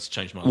 brilliant. That's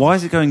changed my life. Why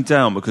is it going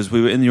down? Because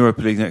we were in the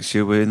Europa League next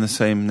year. We're in the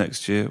same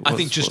next year. I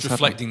think just what's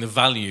reflecting the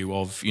value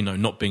of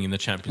not being in the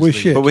Champions We're League.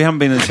 shit. But we haven't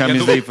been in the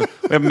Champions League. We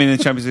haven't been in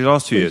the Champions League the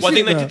last 2 years. Well, I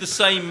think they Yeah. did the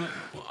same.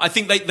 I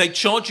think they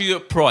charge you a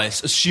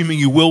price, assuming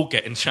you will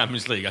get in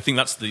Champions League. I think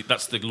that's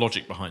the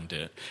logic behind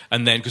it.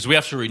 And then because we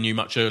have to renew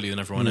much earlier than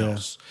everyone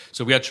else,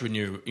 so we had to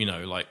renew,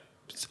 like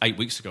 8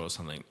 weeks ago or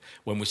something,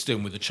 when we're still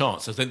with the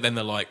chance. So then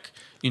they're like,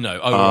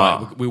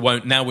 right, we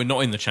won't. Now we're not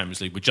in the Champions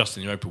League. We're just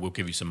in Europa. We'll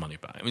give you some money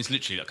back. I mean, it's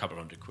literally a couple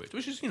of £100,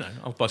 which is,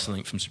 I'll buy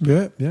something from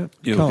Supreme. Yeah.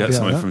 You'll Can't get be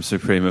something out from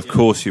Supreme. Of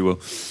course you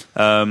will.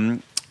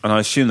 And I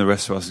assume the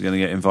rest of us are going to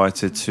get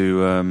invited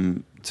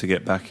to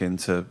get back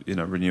into,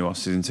 renew our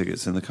season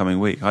tickets in the coming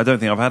week. I don't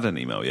think I've had an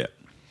email yet.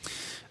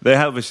 They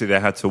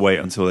had to wait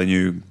until they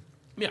knew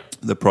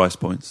the price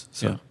points.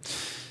 So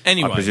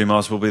Anyway, I presume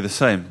ours will be the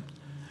same.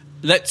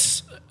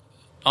 let's.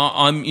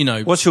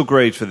 What's your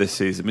grade for this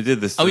season? We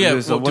did this. Oh yeah,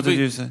 what did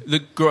you say? The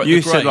You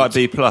grade. said like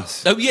B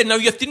plus. Oh yeah, no,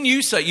 didn't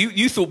you say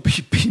you thought B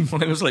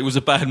was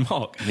a bad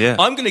mark? Yeah.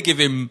 I'm going to give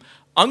him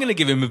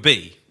a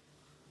B.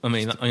 I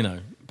mean,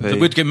 B.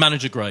 we'd give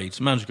manager grades,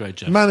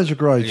 Jeff. Manager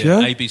grades,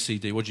 yeah? A, B, C,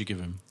 D. What do you give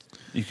him?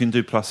 You can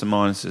do plus and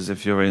minuses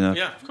if you're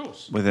Of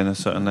course. within a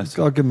certain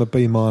letter. I'll give him a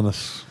B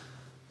minus.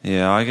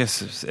 Yeah, I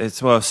guess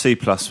it's C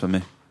plus for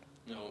me.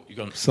 No, you've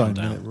gone Same,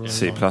 down. innit, right?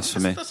 C plus for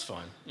me. That's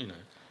fine.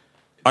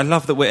 I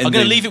love that we're ending. I'm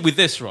going to leave it with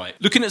this, right?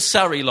 Looking at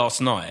Sarri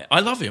last night, I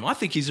love him. I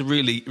think he's a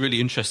really,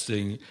 really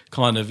interesting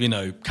kind of,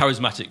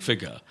 charismatic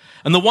figure.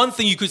 And the one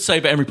thing you could say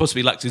about Emery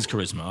possibly lacked is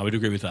charisma. I would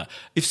agree with that.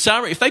 If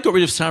they got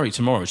rid of Sarri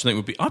tomorrow, which I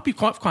think I'd be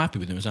quite happy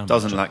with him as our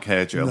Doesn't manager. lack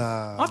hair gel.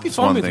 I'd be That's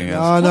fine one with thing, him.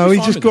 yeah. No, I'd be he's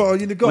fine just with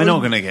got. him. We're not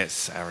going to get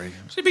Sarri.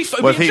 It'd be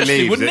Well, if he interesting,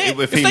 leaves, wouldn't it? if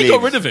If he they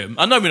got leaves- rid of him,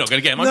 I know we're not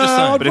going to get him. I'm No, just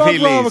saying. I'd But if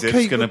he rather leaves, it's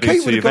keep- gonna be keep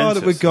to with the guy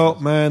that we Juventus.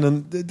 got, man,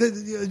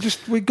 and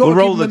just we got. We'll to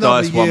roll give the him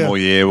another dice one more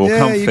year. We'll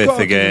come you've fifth got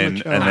to give him a again,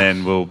 chance. and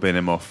then we'll bin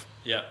him off.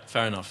 Yeah,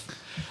 fair enough.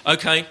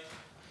 Okay,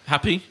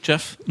 happy,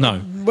 Jeff?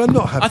 No. We're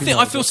not happy.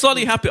 I feel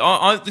slightly happy.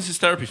 This is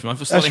therapy for me. I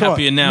feel slightly That's right.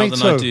 happier now Me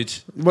than I too. did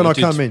When I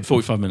come in.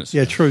 45 minutes.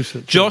 Yeah, true.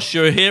 Sir. Josh,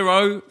 you're a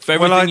hero for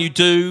everything Well, you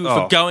do,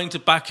 Oh. for going to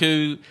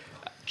Baku.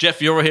 Jeff,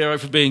 you're a hero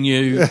for being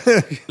you.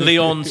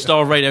 Leon,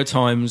 Star Radio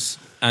Times,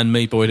 and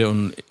me, Boyd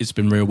Hilton. It's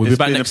been real. We'll be It's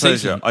back been next a pleasure.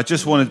 season. I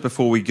just wanted,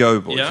 before we go,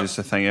 boys, Yeah. just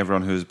to thank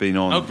everyone who has been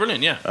on. Oh,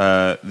 brilliant!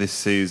 Yeah. This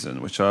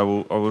season, which I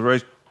will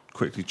very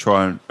quickly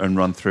try and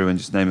run through and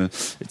just name them.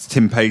 It's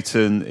Tim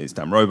Payton, it's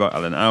Dan Roebuck,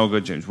 Alan Alger,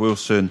 James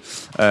Wilson,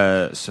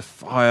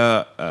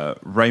 Sophia,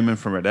 Raymond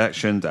from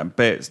Redaction, Dan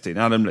Betts, Dean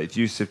Adam, Leith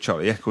Youssef,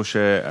 Charlie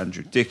Eccleshare,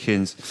 Andrew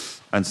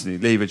Dickens, Anthony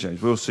Lever,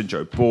 James Wilson,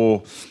 Joe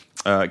Bohr,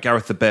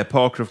 Gareth the Bear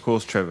Parker, of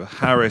course, Trevor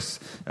Harris,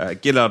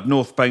 Gillard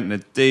Northbank,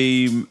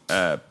 Nadeem,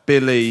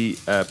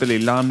 Billy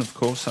Lunn, of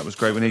course, that was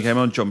great when he came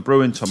on, John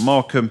Bruin, Tom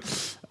Markham,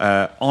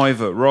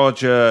 Ivor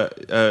Roger,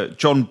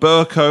 John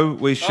Burko,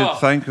 we should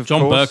thank, of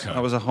John course. Burko.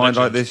 That was a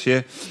highlight Legend. this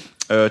year.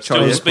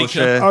 Charlie Speaker.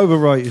 Eccleshare,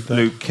 Overrated. Though.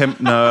 Luke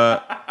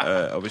Kempner,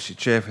 obviously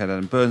Jeff, had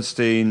Adam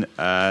Bernstein,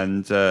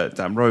 and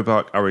Dan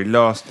Roebuck, Ari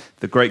Last,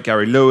 the great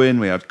Gary Lewin,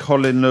 we had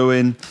Colin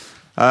Lewin,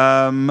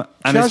 and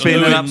it's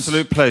been an Lewins.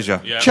 absolute pleasure.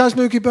 Yeah. Chaz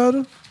Nuki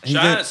Burden. He's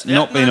Chaz,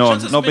 not yeah, been no, on,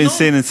 Chaz has not been been on.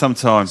 seen in some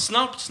time.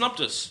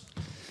 Snubbed us.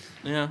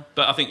 Yeah,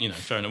 but I think,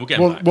 fair enough. We'll get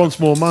him back. Wants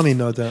more money,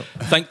 no doubt.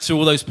 Thanks to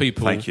all those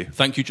people. Thank you.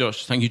 Thank you,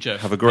 Josh. Thank you,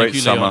 Jeff. Have a great Thank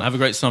you, Leon. summer. Have a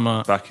great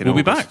summer. Back in We'll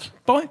be August.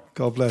 back. Bye.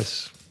 God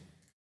bless.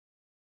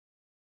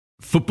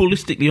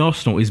 Footballistically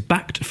Arsenal is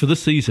backed for the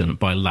season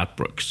by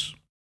Ladbrokes.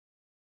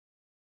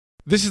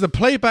 This is a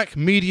Playback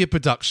Media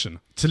production.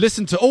 To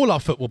listen to all our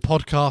football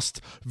podcasts,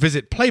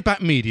 visit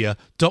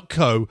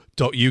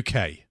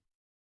playbackmedia.co.uk.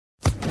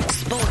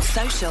 Sports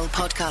Social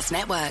Podcast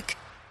Network.